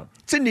Brook was from.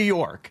 It's in New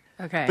York.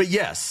 Okay. But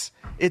yes,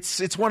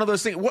 it's one of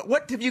those things.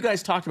 What have you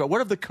guys talked about? What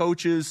have the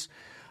coaches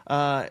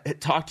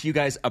talked to you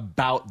guys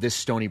about this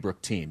Stony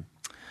Brook team?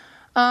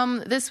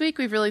 This week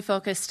we've really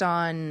focused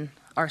on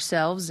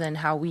ourselves and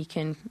how we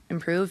can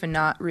improve and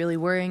not really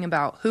worrying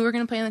about who we're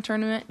going to play in the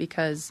tournament,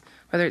 because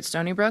whether it's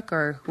Stony Brook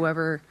or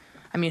whoever,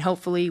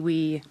 hopefully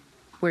we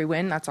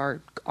win. That's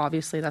our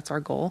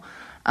goal.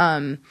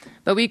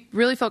 But we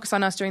really focus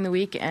on us during the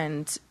week,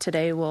 and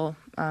today we'll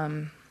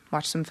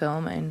watch some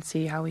film and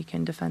see how we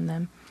can defend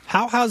them.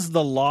 How has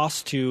the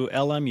loss to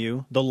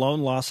LMU, the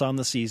lone loss on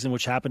the season,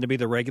 which happened to be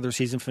the regular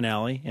season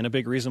finale, and a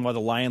big reason why the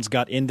Lions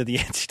got into the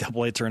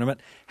NCAA tournament,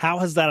 how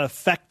has that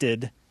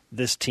affected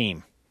this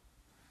team?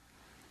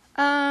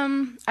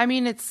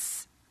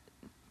 It's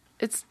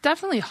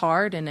definitely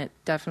hard, and it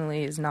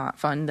definitely is not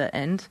fun to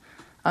end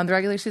the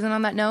regular season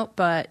on that note.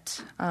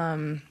 But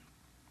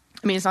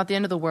it's not the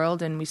end of the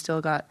world, and we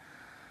still got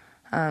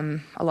a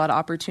lot of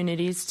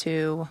opportunities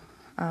to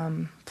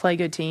play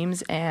good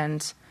teams.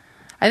 And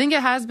I think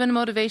it has been a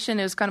motivation.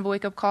 It was kind of a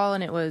wake-up call,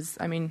 and it was,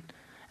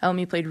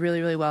 LMU played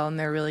really, really well, and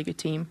they're a really good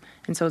team.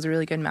 And so it was a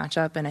really good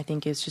matchup, and I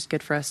think it's just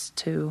good for us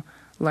to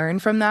learn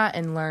from that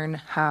and learn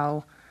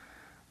how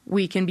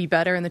we can be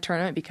better in the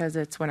tournament, because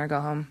it's win or go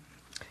home.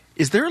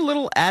 Is there a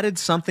little added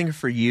something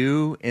for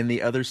you and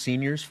the other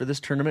seniors for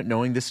this tournament,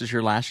 knowing this is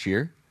your last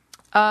year?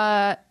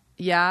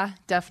 Yeah,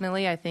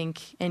 definitely. I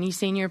think any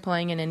senior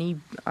playing in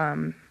any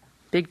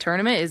big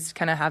tournament is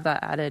kind of have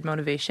that added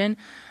motivation.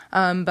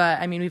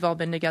 But we've all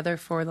been together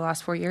for the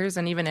last 4 years,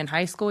 and even in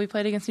high school we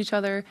played against each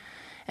other.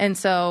 And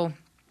so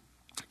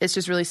it's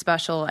just really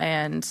special.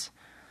 And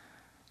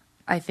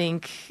I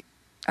think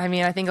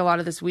a lot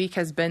of this week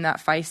has been that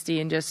feisty,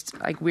 and just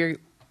like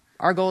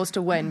our goal is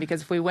to win,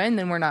 because if we win,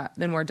 then we're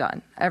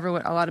done. A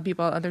lot of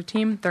people on the other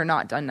team, they're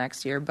not done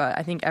next year. But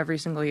I think every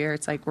single year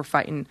it's like we're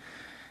fighting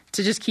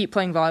to just keep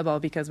playing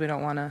volleyball, because we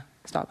don't want to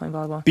stop playing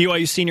volleyball.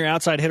 BYU senior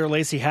outside hitter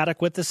Lacey Haddock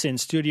with us in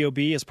Studio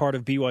B as part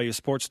of BYU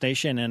Sports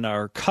Nation and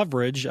our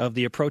coverage of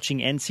the approaching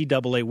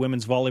NCAA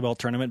women's volleyball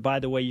tournament. By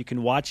the way, you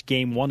can watch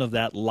Game 1 of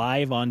that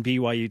live on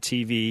BYU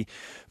TV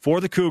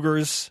for the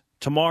Cougars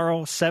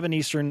tomorrow, 7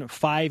 Eastern,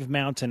 5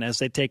 Mountain, as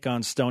they take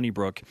on Stony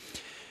Brook.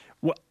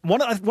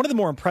 One of the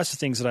more impressive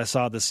things that I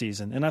saw this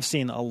season, and I've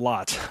seen a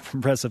lot of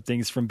impressive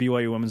things from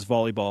BYU women's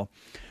volleyball,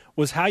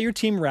 was how your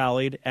team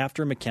rallied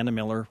after McKenna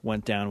Miller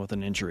went down with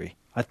an injury.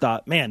 I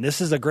thought, man, this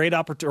is a great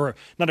opportunity, or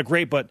not a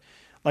great, but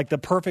like the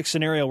perfect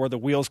scenario where the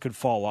wheels could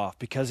fall off,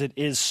 because it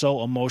is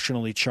so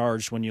emotionally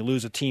charged when you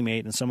lose a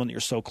teammate and someone that you're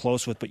so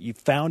close with, but you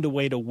found a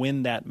way to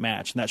win that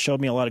match. And that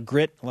showed me a lot of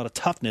grit, a lot of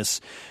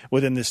toughness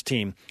within this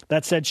team.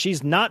 That said,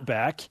 she's not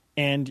back.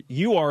 and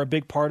you are a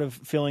big part of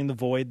filling the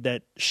void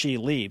that she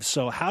leaves.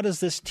 So how does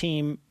this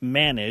team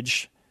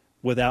manage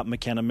without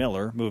McKenna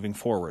Miller moving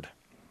forward?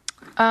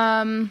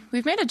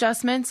 We've made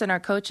adjustments, and our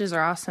coaches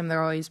are awesome.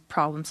 They're always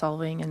problem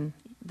solving, and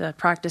the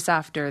practice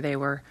after, they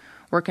were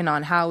working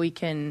on how we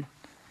can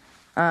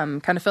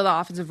kind of fill the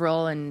offensive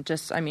role, and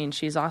just, I mean,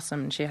 she's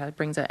awesome. She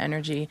brings that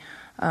energy.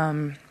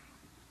 And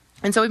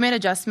so we've made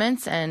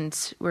adjustments,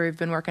 and we've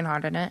been working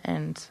hard on it,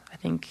 and I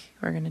think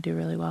we're going to do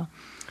really well.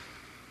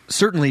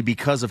 Certainly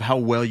because of how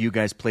well you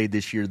guys played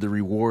this year, the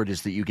reward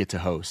is that you get to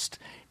host.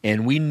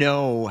 And we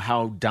know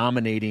how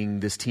dominating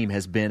this team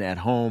has been at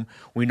home.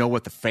 We know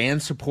what the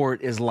fan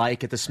support is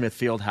like at the Smith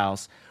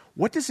Fieldhouse.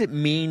 What does it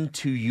mean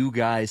to you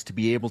guys to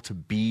be able to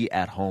be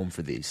at home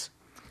for these?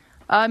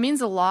 It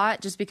means a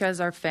lot just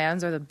because our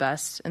fans are the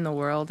best in the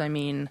world. I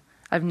mean,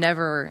 in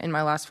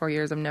my last 4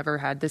 years, I've never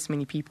had this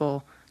many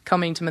people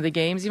coming to the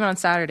games, even on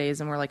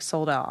Saturdays, and we're like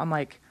sold out. I'm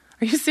like,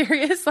 are you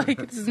serious? Like,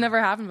 this has never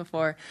happened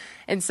before.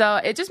 And so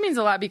it just means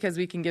a lot because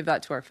we can give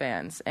that to our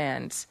fans,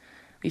 and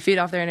we feed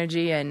off their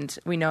energy, and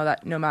we know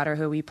that no matter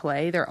who we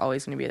play, they're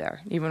always going to be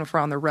there. Even if we're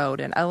on the road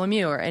in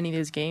LMU or any of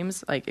these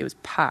games, like, it was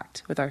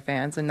packed with our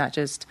fans, and that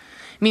just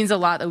means a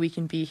lot that we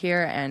can be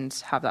here and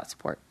have that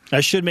support.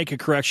 I should make a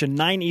correction.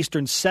 9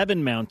 Eastern,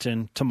 7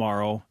 Mountain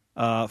tomorrow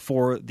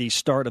for the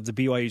start of the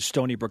BYU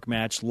Stony Brook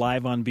match,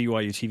 live on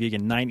BYU TV.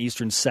 Again, 9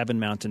 Eastern, 7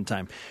 Mountain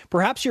time.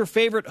 Perhaps your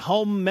favorite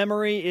home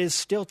memory is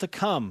still to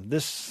come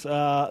these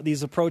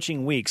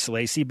approaching weeks,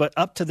 Lacey. But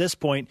up to this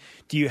point,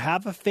 do you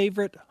have a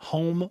favorite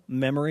home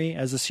memory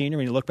as a senior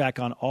when you look back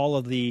on all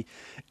of the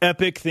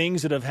epic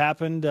things that have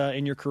happened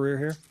in your career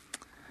here?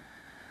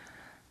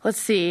 Let's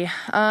see.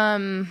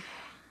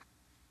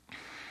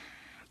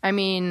 I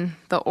mean,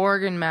 the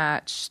Oregon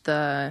match,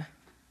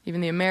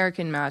 even the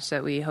American match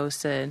that we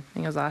hosted, I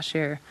think it was last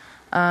year.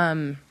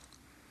 I'm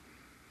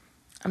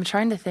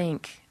trying to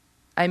think.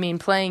 I mean,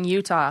 playing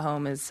Utah at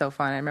home is so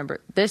fun. I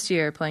remember this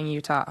year playing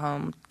Utah at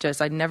home.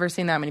 I'd never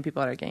seen that many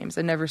people at our games.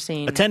 I'd never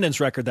seen attendance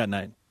record that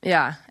night.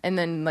 Yeah, and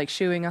then like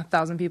shooing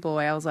 1,000 people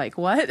away. I was like,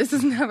 what? This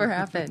has never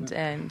happened.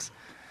 And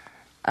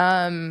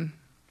I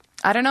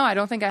don't know. I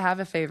don't think I have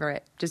a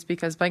favorite, just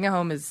because playing at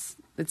home it's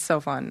so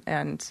fun.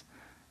 And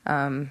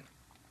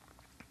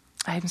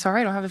I'm sorry,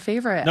 I don't have a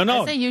favorite.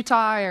 No. I'd say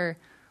Utah or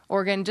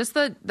Oregon. Just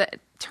the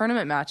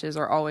tournament matches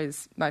are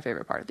always my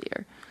favorite part of the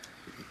year.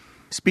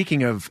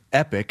 Speaking of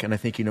epic, and I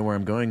think you know where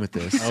I'm going with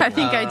this. I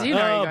think I do know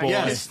where you're going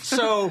with this. Yes.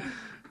 So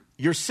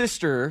your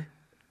sister,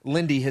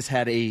 Lindy, has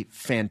had a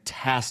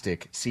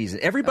fantastic season.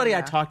 Everybody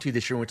I talked to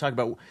this year, when we talk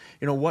about,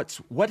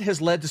 what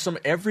has led to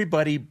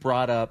everybody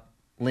brought up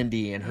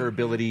Lindy and her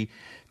ability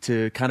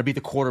to kind of be the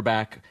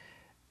quarterback.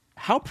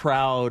 How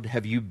proud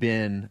have you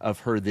been of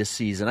her this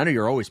season? I know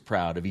you're always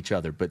proud of each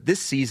other, but this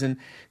season,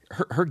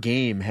 her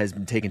game has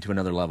been taken to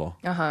another level.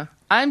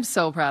 I'm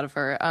so proud of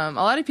her. A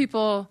lot of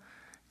people,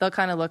 they'll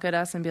kind of look at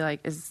us and be like,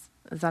 is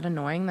that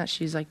annoying that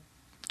she's like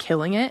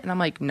killing it? And I'm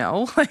like,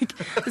 no. Like,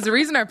 there's a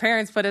reason our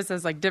parents put us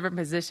as like different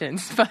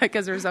positions, but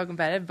because we're so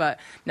competitive. But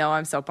no,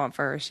 I'm so pumped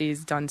for her.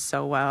 She's done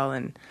so well.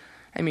 And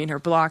I mean, her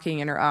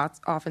blocking and her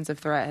offensive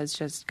threat has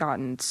just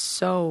gotten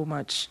so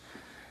much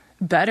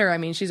better. I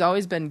mean, she's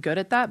always been good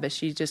at that, but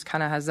she just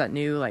kind of has that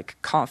new like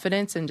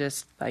confidence and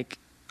just like,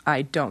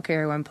 I don't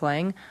care who I'm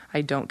playing.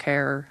 I don't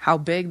care how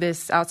big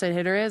this outside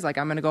hitter is. Like,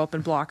 I'm going to go up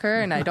and block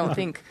her. And I don't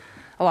think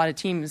a lot of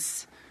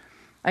teams,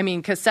 I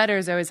mean, because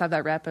setters always have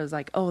that rep as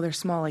like, oh, they're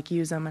small, like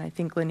use them. And I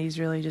think Lindy's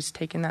really just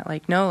taking that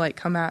like, no, like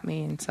come at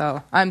me. And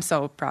so I'm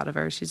so proud of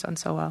her. She's done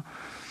so well.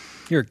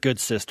 You're a good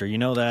sister. You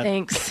know that.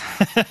 Thanks.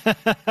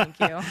 Thank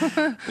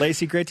you.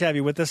 Lacey, great to have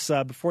you with us.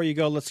 Before you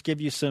go, let's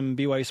give you some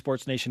BYU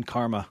Sports Nation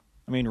karma.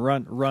 I mean,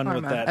 run karma.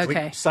 With that.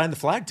 Okay. Sign the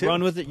flag, too.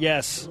 Run with it,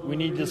 yes. We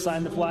need you to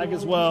sign the flag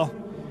as well.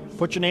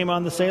 Put your name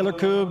on the Sailor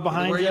Coug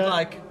behind you.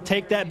 Like.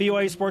 Take that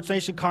BYU Sports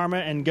Nation karma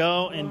and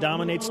go and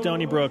dominate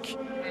Stony Brook.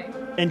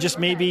 And just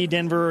maybe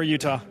Denver or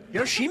Utah.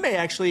 She may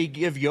actually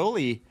give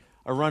Yoli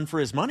a run for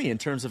his money in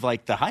terms of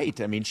like the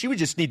height. I mean, she would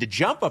just need to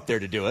jump up there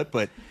to do it,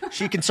 but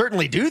she can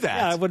certainly do that.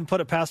 Yeah, I wouldn't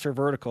put it past her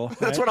vertical. Right?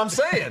 That's what I'm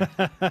saying.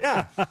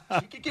 Yeah,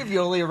 she could give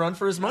Yoli a run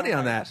for his money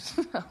on that.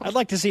 I'd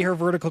like to see her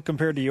vertical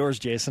compared to yours,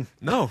 Jason.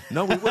 No,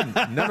 we wouldn't.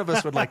 None of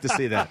us would like to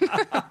see that.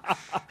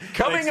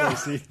 Coming up.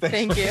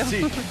 Thank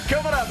you.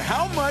 Coming up,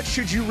 how much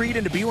should you read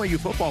into BYU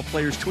football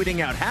players tweeting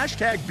out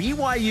hashtag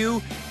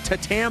BYU to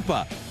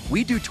Tampa?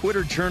 We do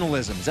Twitter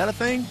journalism. Is that a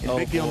thing?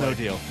 Big deal, no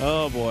deal.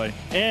 Oh, boy.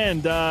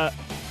 And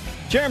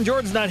Jerem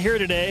Jordan's not here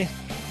today,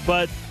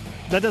 but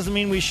that doesn't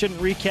mean we shouldn't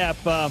recap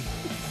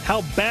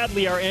how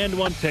badly our and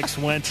one picks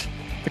went.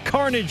 The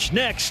carnage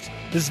next.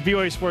 This is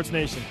BYU Sports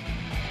Nation.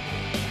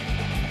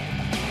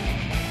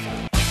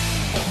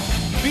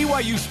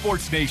 BYU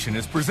Sports Nation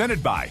is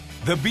presented by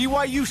The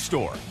BYU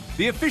Store,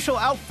 the official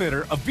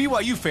outfitter of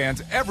BYU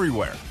fans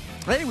everywhere.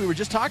 Hey, we were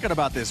just talking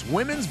about this.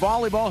 Women's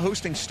volleyball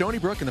hosting Stony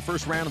Brook in the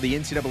first round of the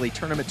NCAA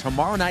tournament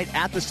tomorrow night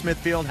at the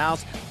Smith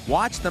Fieldhouse.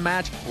 Watch the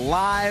match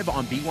live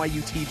on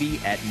BYU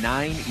TV at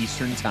 9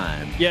 Eastern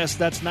time. Yes,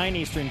 that's 9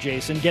 Eastern,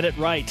 Jason. Get it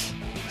right.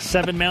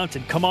 Seven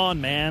Mountain. Come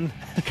on, man.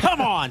 Come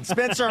on,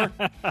 Spencer.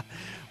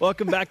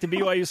 Welcome back to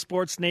BYU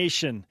Sports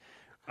Nation.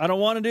 I don't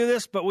want to do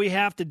this, but we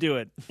have to do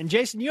it. And,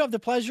 Jason, you have the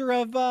pleasure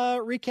of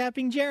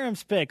recapping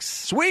Jerem's picks.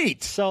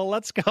 Sweet. So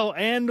let's go.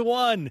 And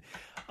one.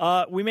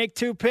 We make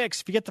 2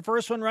 picks. If you get the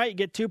first one right, you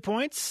get 2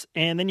 points.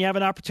 And then you have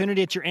an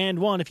opportunity at your and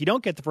one. If you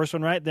don't get the first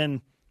one right,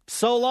 then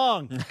so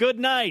long. Good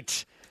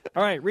night.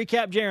 All right,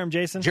 recap Jerem,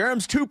 Jason.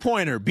 Jerem's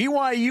 2-pointer.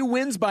 BYU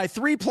wins by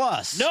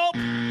 3+. Nope.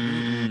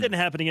 Didn't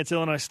happen against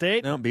Illinois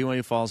State. No,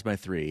 BYU falls by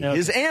 3. Okay.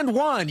 His and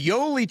one,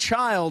 Yoli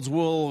Childs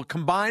will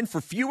combine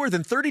for fewer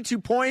than 32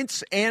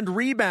 points and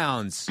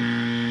rebounds.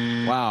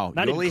 Wow.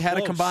 Not Yoli even had a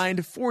close.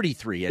 combined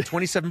 43 at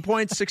 27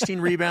 points,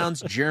 16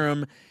 rebounds.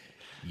 Jerem,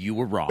 you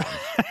were wrong.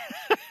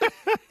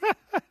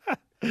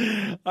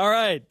 All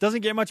right.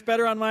 Doesn't get much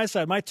better on my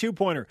side. My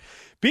 2-pointer.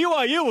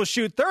 BYU will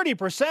shoot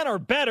 30% or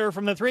better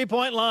from the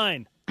 3-point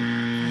line.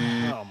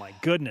 Oh, my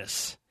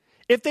goodness.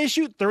 If they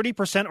shoot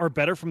 30% or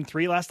better from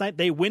 3 last night,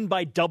 they win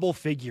by double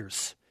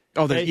figures.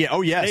 Oh,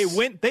 yes. They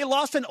win. They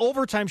lost in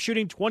overtime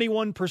shooting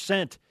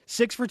 21%,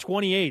 6 for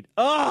 28.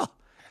 Oh!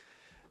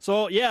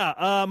 So,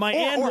 yeah, my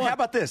and or one. how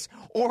about this?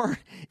 Or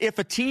if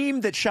a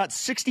team that shot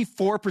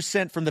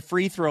 64% from the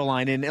free throw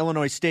line in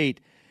Illinois State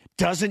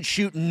doesn't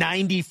shoot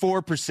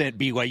 94%,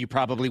 BYU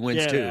probably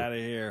wins too. Get out of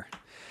here.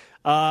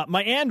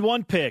 My and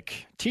one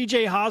pick,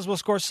 TJ Haas will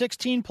score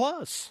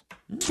 16+.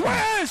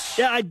 Swish!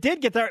 Yeah, I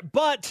did get that,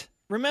 but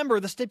remember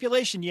the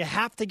stipulation, you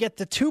have to get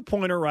the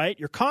 2-pointer right,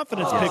 your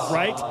confidence pick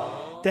right,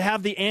 to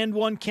have the and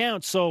one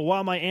count. So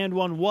while my and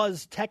one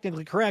was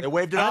technically correct, They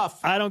waved it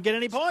off. I don't get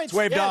any points. It's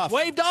waved off. It's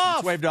waved off.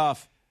 It's waved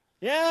off.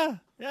 Yeah.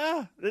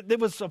 There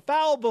was a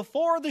foul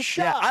before the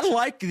shot. Yeah, I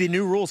like the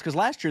new rules because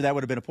last year that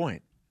would have been a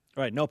point.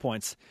 Right, no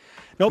points.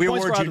 We points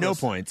award for you either no of us.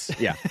 points.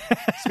 Yeah.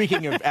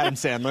 Speaking of Adam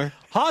Sandler.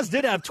 Haas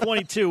did have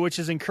 22, which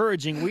is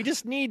encouraging. We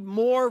just need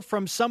more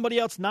from somebody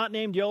else not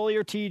named Yoli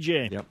or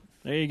TJ. Yep.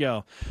 There you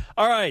go.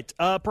 All right.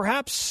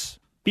 Perhaps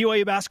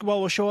BYU basketball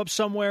will show up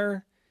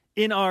somewhere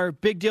in our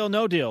Big Deal,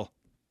 No Deal.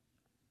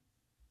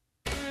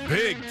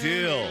 Big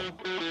deal.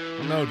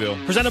 No deal.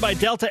 Presented by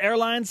Delta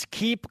Airlines.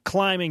 Keep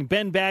climbing.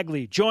 Ben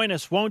Bagley, join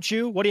us, won't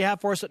you? What do you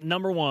have for us at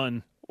number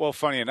 1? Well,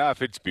 funny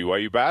enough, it's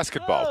BYU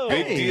basketball. Oh.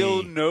 Big Hey.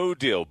 deal, no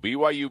deal.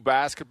 BYU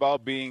basketball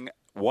being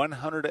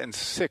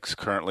 106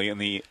 currently in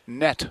the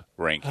net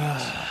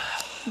rankings.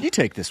 You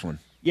take this one.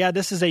 Yeah,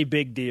 this is a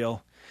big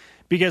deal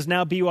because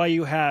now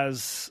BYU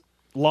has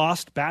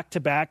lost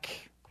back-to-back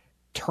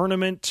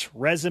tournament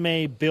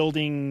resume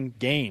building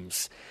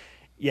games.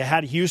 You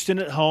had Houston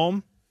at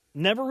home,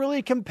 never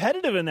really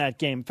competitive in that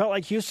game. Felt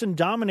like Houston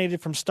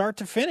dominated from start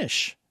to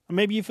finish.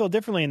 Maybe you feel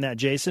differently in that,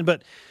 Jason,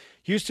 but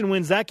Houston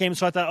wins that game.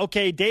 So I thought,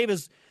 okay, Dave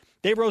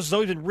Rose has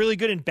always been really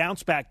good in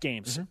bounce-back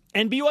games. Mm-hmm.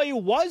 And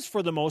BYU was,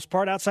 for the most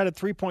part, outside of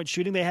three-point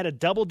shooting. They had a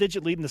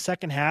double-digit lead in the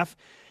second half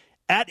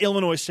at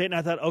Illinois State, and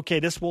I thought,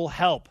 okay, this will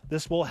help.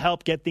 This will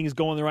help get things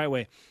going the right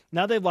way.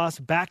 Now they've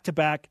lost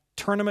back-to-back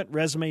tournament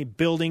resume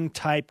building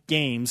type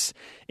games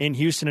in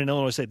Houston and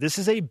Illinois State. This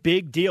is a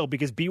big deal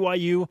because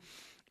BYU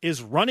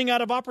is running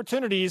out of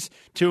opportunities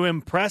to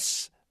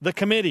impress the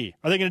committee.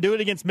 Are they going to do it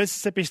against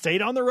Mississippi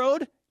State on the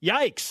road?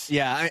 Yikes.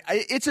 Yeah,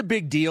 it's a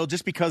big deal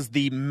just because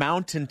the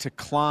mountain to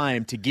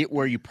climb to get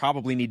where you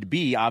probably need to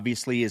be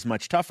obviously is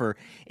much tougher,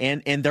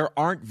 and there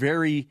aren't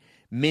very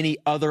many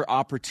other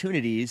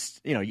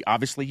opportunities. You know,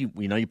 obviously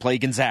you play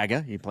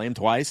Gonzaga, you play them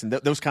twice, and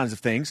those kinds of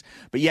things.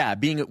 But yeah,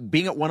 being at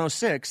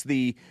 106,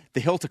 the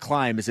hill to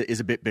climb is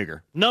a bit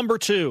bigger. Number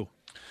 2.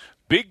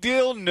 Big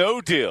deal, no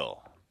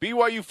deal.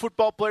 BYU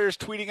football players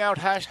tweeting out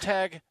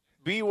hashtag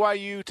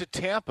BYU to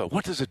Tampa.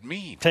 What does it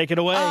mean? Take it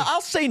away.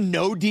 I'll say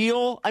no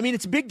deal. I mean,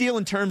 it's a big deal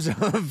in terms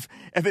of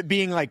it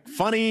being like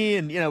funny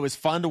and, it was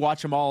fun to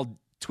watch them all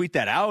tweet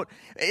that out.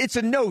 It's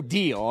a no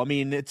deal. I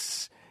mean,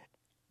 it's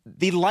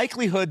the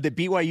likelihood that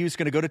BYU is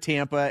going to go to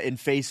Tampa and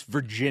face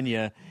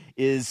Virginia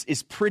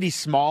is pretty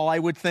small, I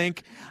would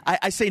think.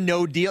 I say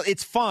no deal.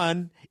 It's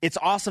fun. It's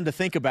awesome to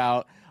think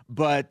about,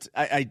 but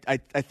I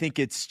think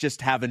it's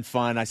just having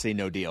fun. I say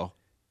no deal.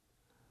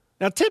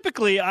 Now,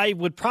 typically, I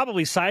would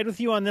probably side with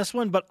you on this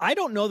one, but I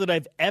don't know that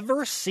I've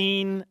ever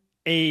seen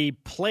a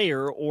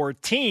player or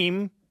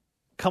team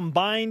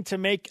combine to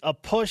make a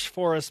push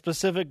for a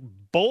specific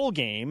bowl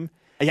game.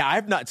 Yeah,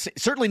 I've not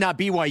certainly not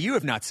BYU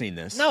have not seen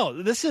this.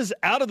 No, this is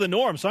out of the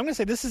norm. So I'm going to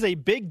say this is a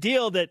big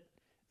deal that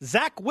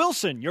Zach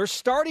Wilson, your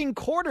starting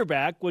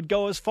quarterback, would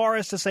go as far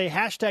as to say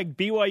hashtag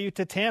BYU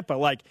to Tampa.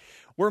 Like,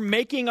 we're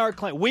making our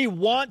claim. We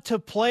want to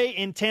play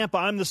in Tampa.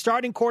 I'm the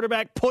starting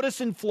quarterback. Put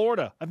us in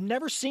Florida. I've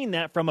never seen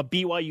that from a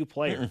BYU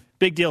player. Mm-mm.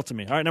 Big deal to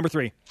me. All right, number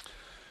 3.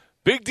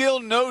 Big deal,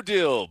 no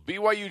deal.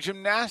 BYU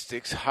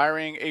Gymnastics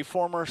hiring a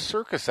former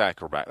circus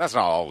acrobat. That's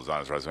not all that was on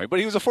his resume, but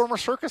he was a former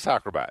circus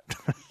acrobat.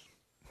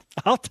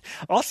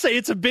 I'll say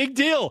it's a big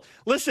deal.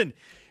 Listen,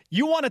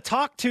 you want to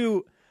talk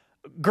to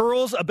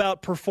girls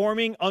about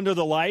performing under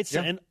the lights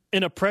and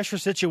in a pressure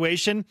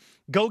situation,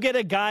 go get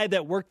a guy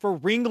that worked for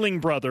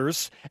Ringling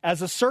Brothers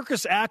as a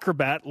circus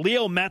acrobat.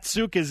 Leo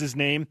Matsuka is his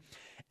name,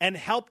 and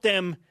help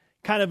them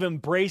kind of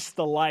embrace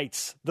the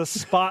lights, the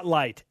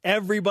spotlight.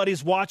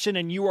 Everybody's watching,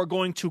 and you are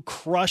going to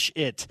crush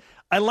it.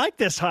 I like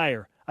this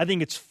hire. I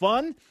think it's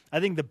fun. I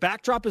think the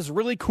backdrop is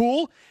really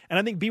cool. And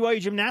I think BYU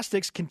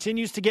Gymnastics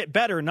continues to get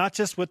better, not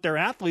just with their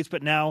athletes,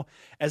 but now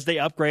as they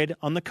upgrade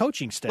on the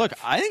coaching staff. Look,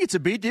 I think it's a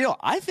big deal.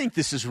 I think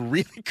this is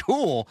really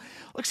cool.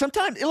 Look,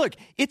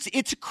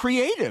 it's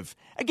creative.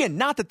 Again,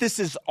 not that this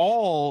is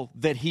all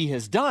that he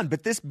has done,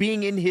 but this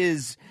being in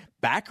his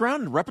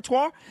background and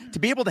repertoire, to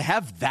be able to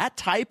have that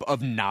type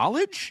of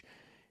knowledge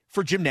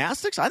for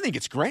gymnastics, I think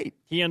it's great.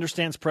 He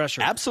understands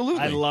pressure.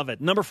 Absolutely. I love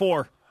it. Number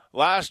 4.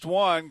 Last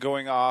one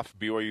going off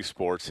BYU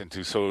sports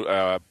into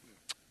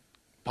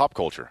pop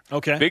culture.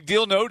 Okay. Big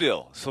deal, no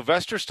deal.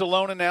 Sylvester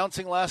Stallone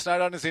announcing last night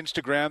on his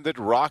Instagram that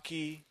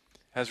Rocky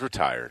has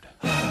retired.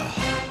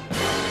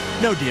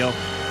 No deal.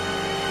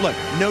 Look,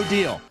 no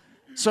deal.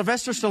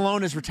 Sylvester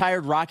Stallone has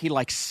retired Rocky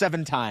like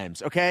 7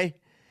 times, okay?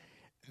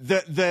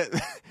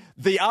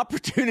 The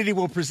opportunity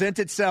will present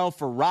itself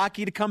for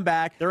Rocky to come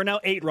back. There are now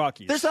 8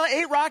 Rockies. There's now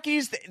 8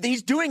 Rockies.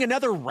 He's doing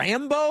another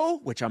Rambo,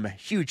 which I'm a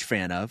huge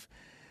fan of.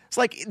 It's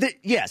like,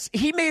 yes,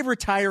 he may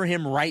retire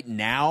him right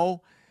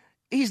now.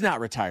 He's not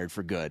retired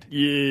for good.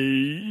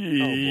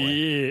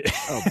 Yeah.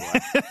 Oh,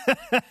 boy.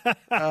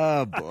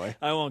 Oh, boy.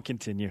 I won't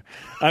continue.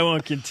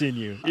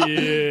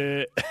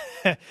 Yeah.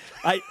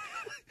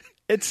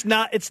 It's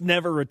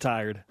never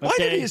retired. Okay? Why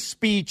did his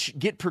speech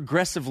get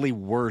progressively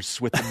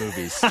worse with the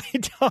movies? I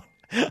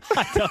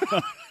don't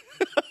know.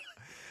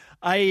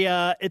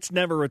 It's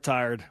never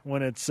retired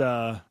when it's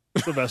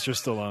Sylvester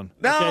Stallone.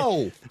 No.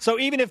 Okay? So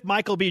even if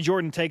Michael B.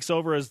 Jordan takes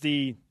over as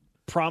the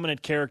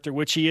prominent character,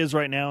 which he is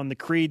right now in the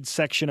Creed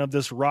section of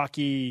this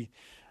Rocky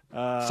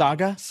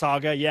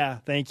saga, yeah,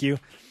 thank you,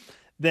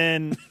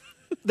 then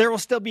there will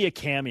still be a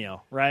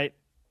cameo, right?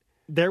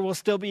 There will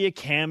still be a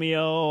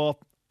cameo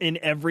in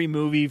every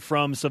movie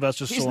from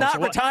Sylvester Stallone. He's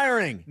not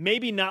retiring.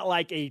 Maybe not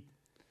like a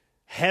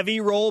heavy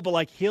role, but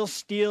like he'll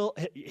still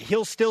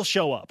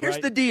show up. Here's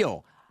right? the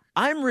deal.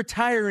 I'm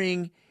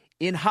retiring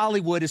in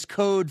Hollywood is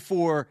code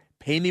for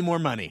pay me more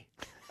money.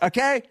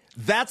 Okay?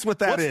 That's what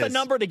that is. What's the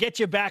number to get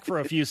you back for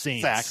a few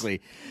scenes?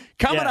 Exactly.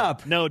 Coming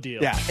up. No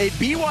deal. Yeah. A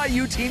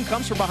BYU team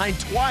comes from behind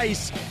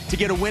twice to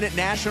get a win at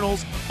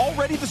Nationals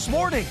already this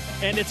morning.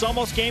 And it's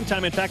almost game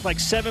time. In fact,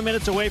 like 7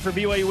 minutes away for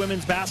BYU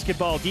women's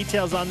basketball.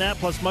 Details on that,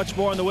 plus much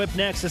more on the whip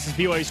next. This is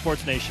BYU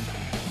Sports Nation.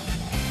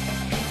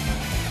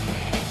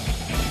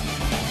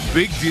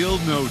 Big Deal,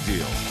 No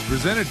Deal.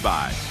 Presented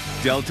by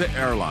Delta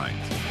Airlines.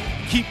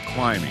 Keep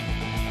climbing.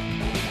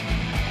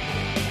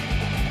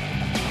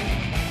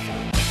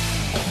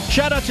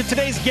 Shout out to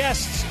today's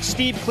guests,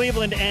 Steve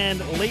Cleveland and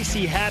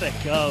Lacey Haddock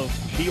of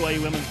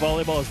BYU Women's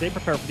Volleyball as they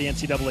prepare for the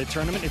NCAA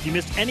tournament. If you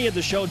missed any of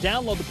the show,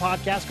 download the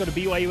podcast. Go to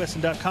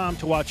BYUSN.com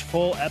to watch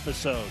full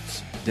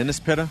episodes. Dennis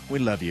Pitta, we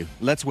love you.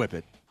 Let's whip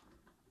it.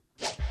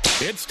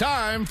 It's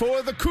time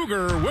for the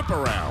Cougar Whip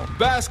Around.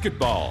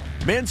 Basketball.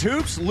 Men's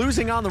hoops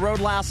losing on the road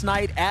last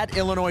night at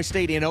Illinois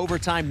State in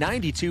overtime,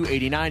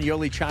 92-89.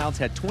 Yoli Childs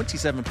had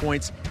 27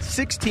 points,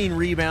 16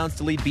 rebounds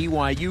to lead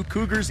BYU.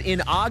 Cougars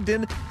in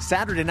Ogden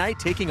Saturday night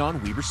taking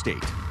on Weber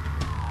State.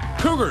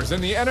 Cougars in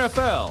the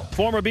NFL.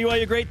 Former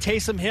BYU great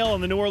Taysom Hill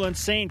and the New Orleans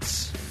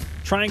Saints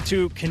trying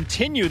to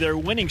continue their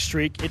winning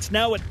streak. It's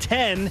now at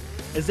 10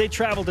 as they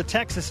travel to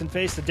Texas and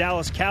face the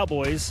Dallas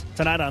Cowboys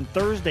tonight on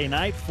Thursday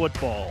Night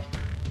Football.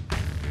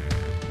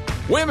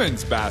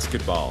 Women's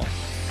basketball.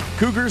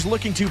 Cougars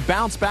looking to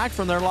bounce back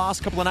from their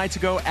loss a couple of nights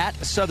ago at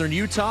Southern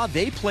Utah.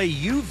 They play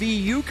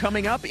UVU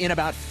coming up in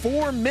about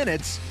 4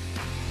 minutes.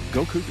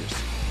 Go Cougars.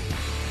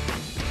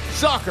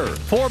 Soccer.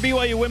 4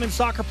 BYU women's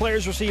soccer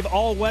players receive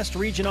all West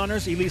Region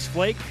honors. Elise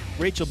Flake,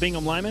 Rachel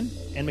Bingham-Lyman,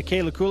 and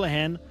Michaela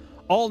Coulihan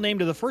all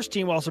named to the first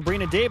team, while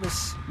Sabrina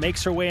Davis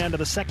makes her way onto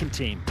the second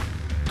team.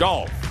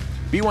 Golf.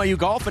 BYU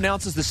Golf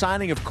announces the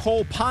signing of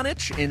Cole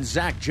Ponich and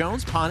Zach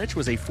Jones. Ponich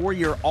was a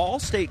 4-year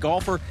All-State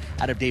golfer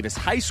out of Davis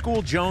High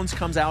School. Jones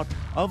comes out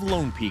of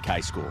Lone Peak High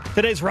School.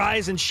 Today's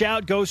Rise and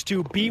Shout goes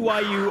to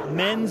BYU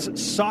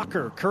men's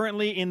soccer,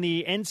 currently in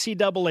the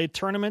NCAA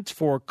tournament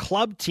for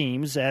club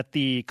teams at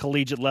the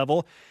collegiate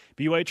level.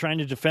 BYU trying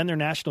to defend their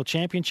national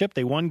championship.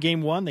 They won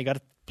game 1. They got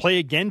to play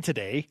again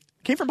today.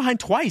 Came from behind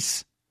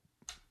twice.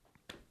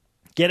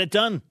 Get it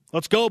done.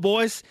 Let's go,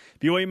 boys.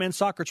 BYU men's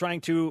soccer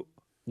trying to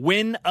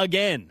win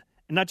again.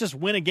 And not just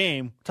win a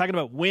game. We're talking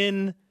about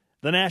win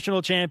the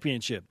national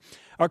championship.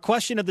 Our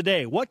question of the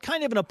day, what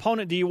kind of an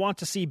opponent do you want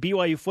to see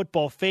BYU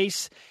football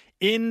face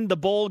in the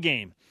bowl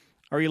game?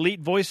 Our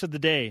elite voice of the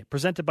day,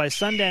 presented by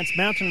Sundance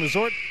Mountain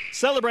Resort,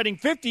 celebrating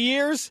 50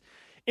 years,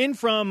 in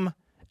from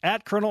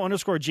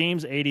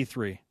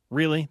 @Colonel_James83.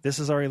 Really? This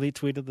is our elite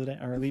tweet of the day,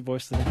 our elite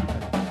voice of the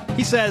day?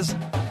 He says,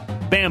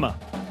 Bama.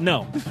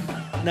 No.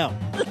 No.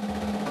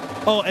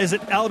 Oh, is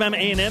it Alabama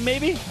A&M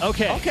maybe?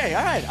 Okay. Okay,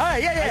 all right,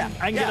 yeah.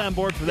 I can get on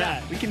board for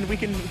that. We can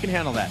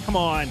handle that. Come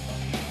on.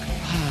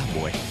 Ah,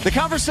 boy. The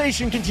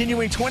conversation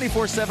continuing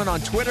 24/7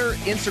 on Twitter,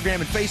 Instagram,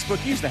 and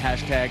Facebook. Use the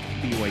hashtag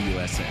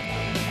BYUSN.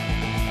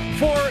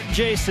 For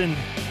Jason,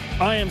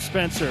 I am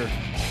Spencer.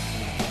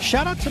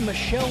 Shout out to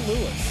Michelle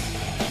Lewis.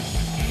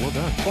 Well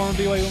done. Former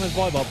BYU women's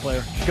volleyball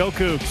player. Go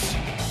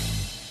Cougs.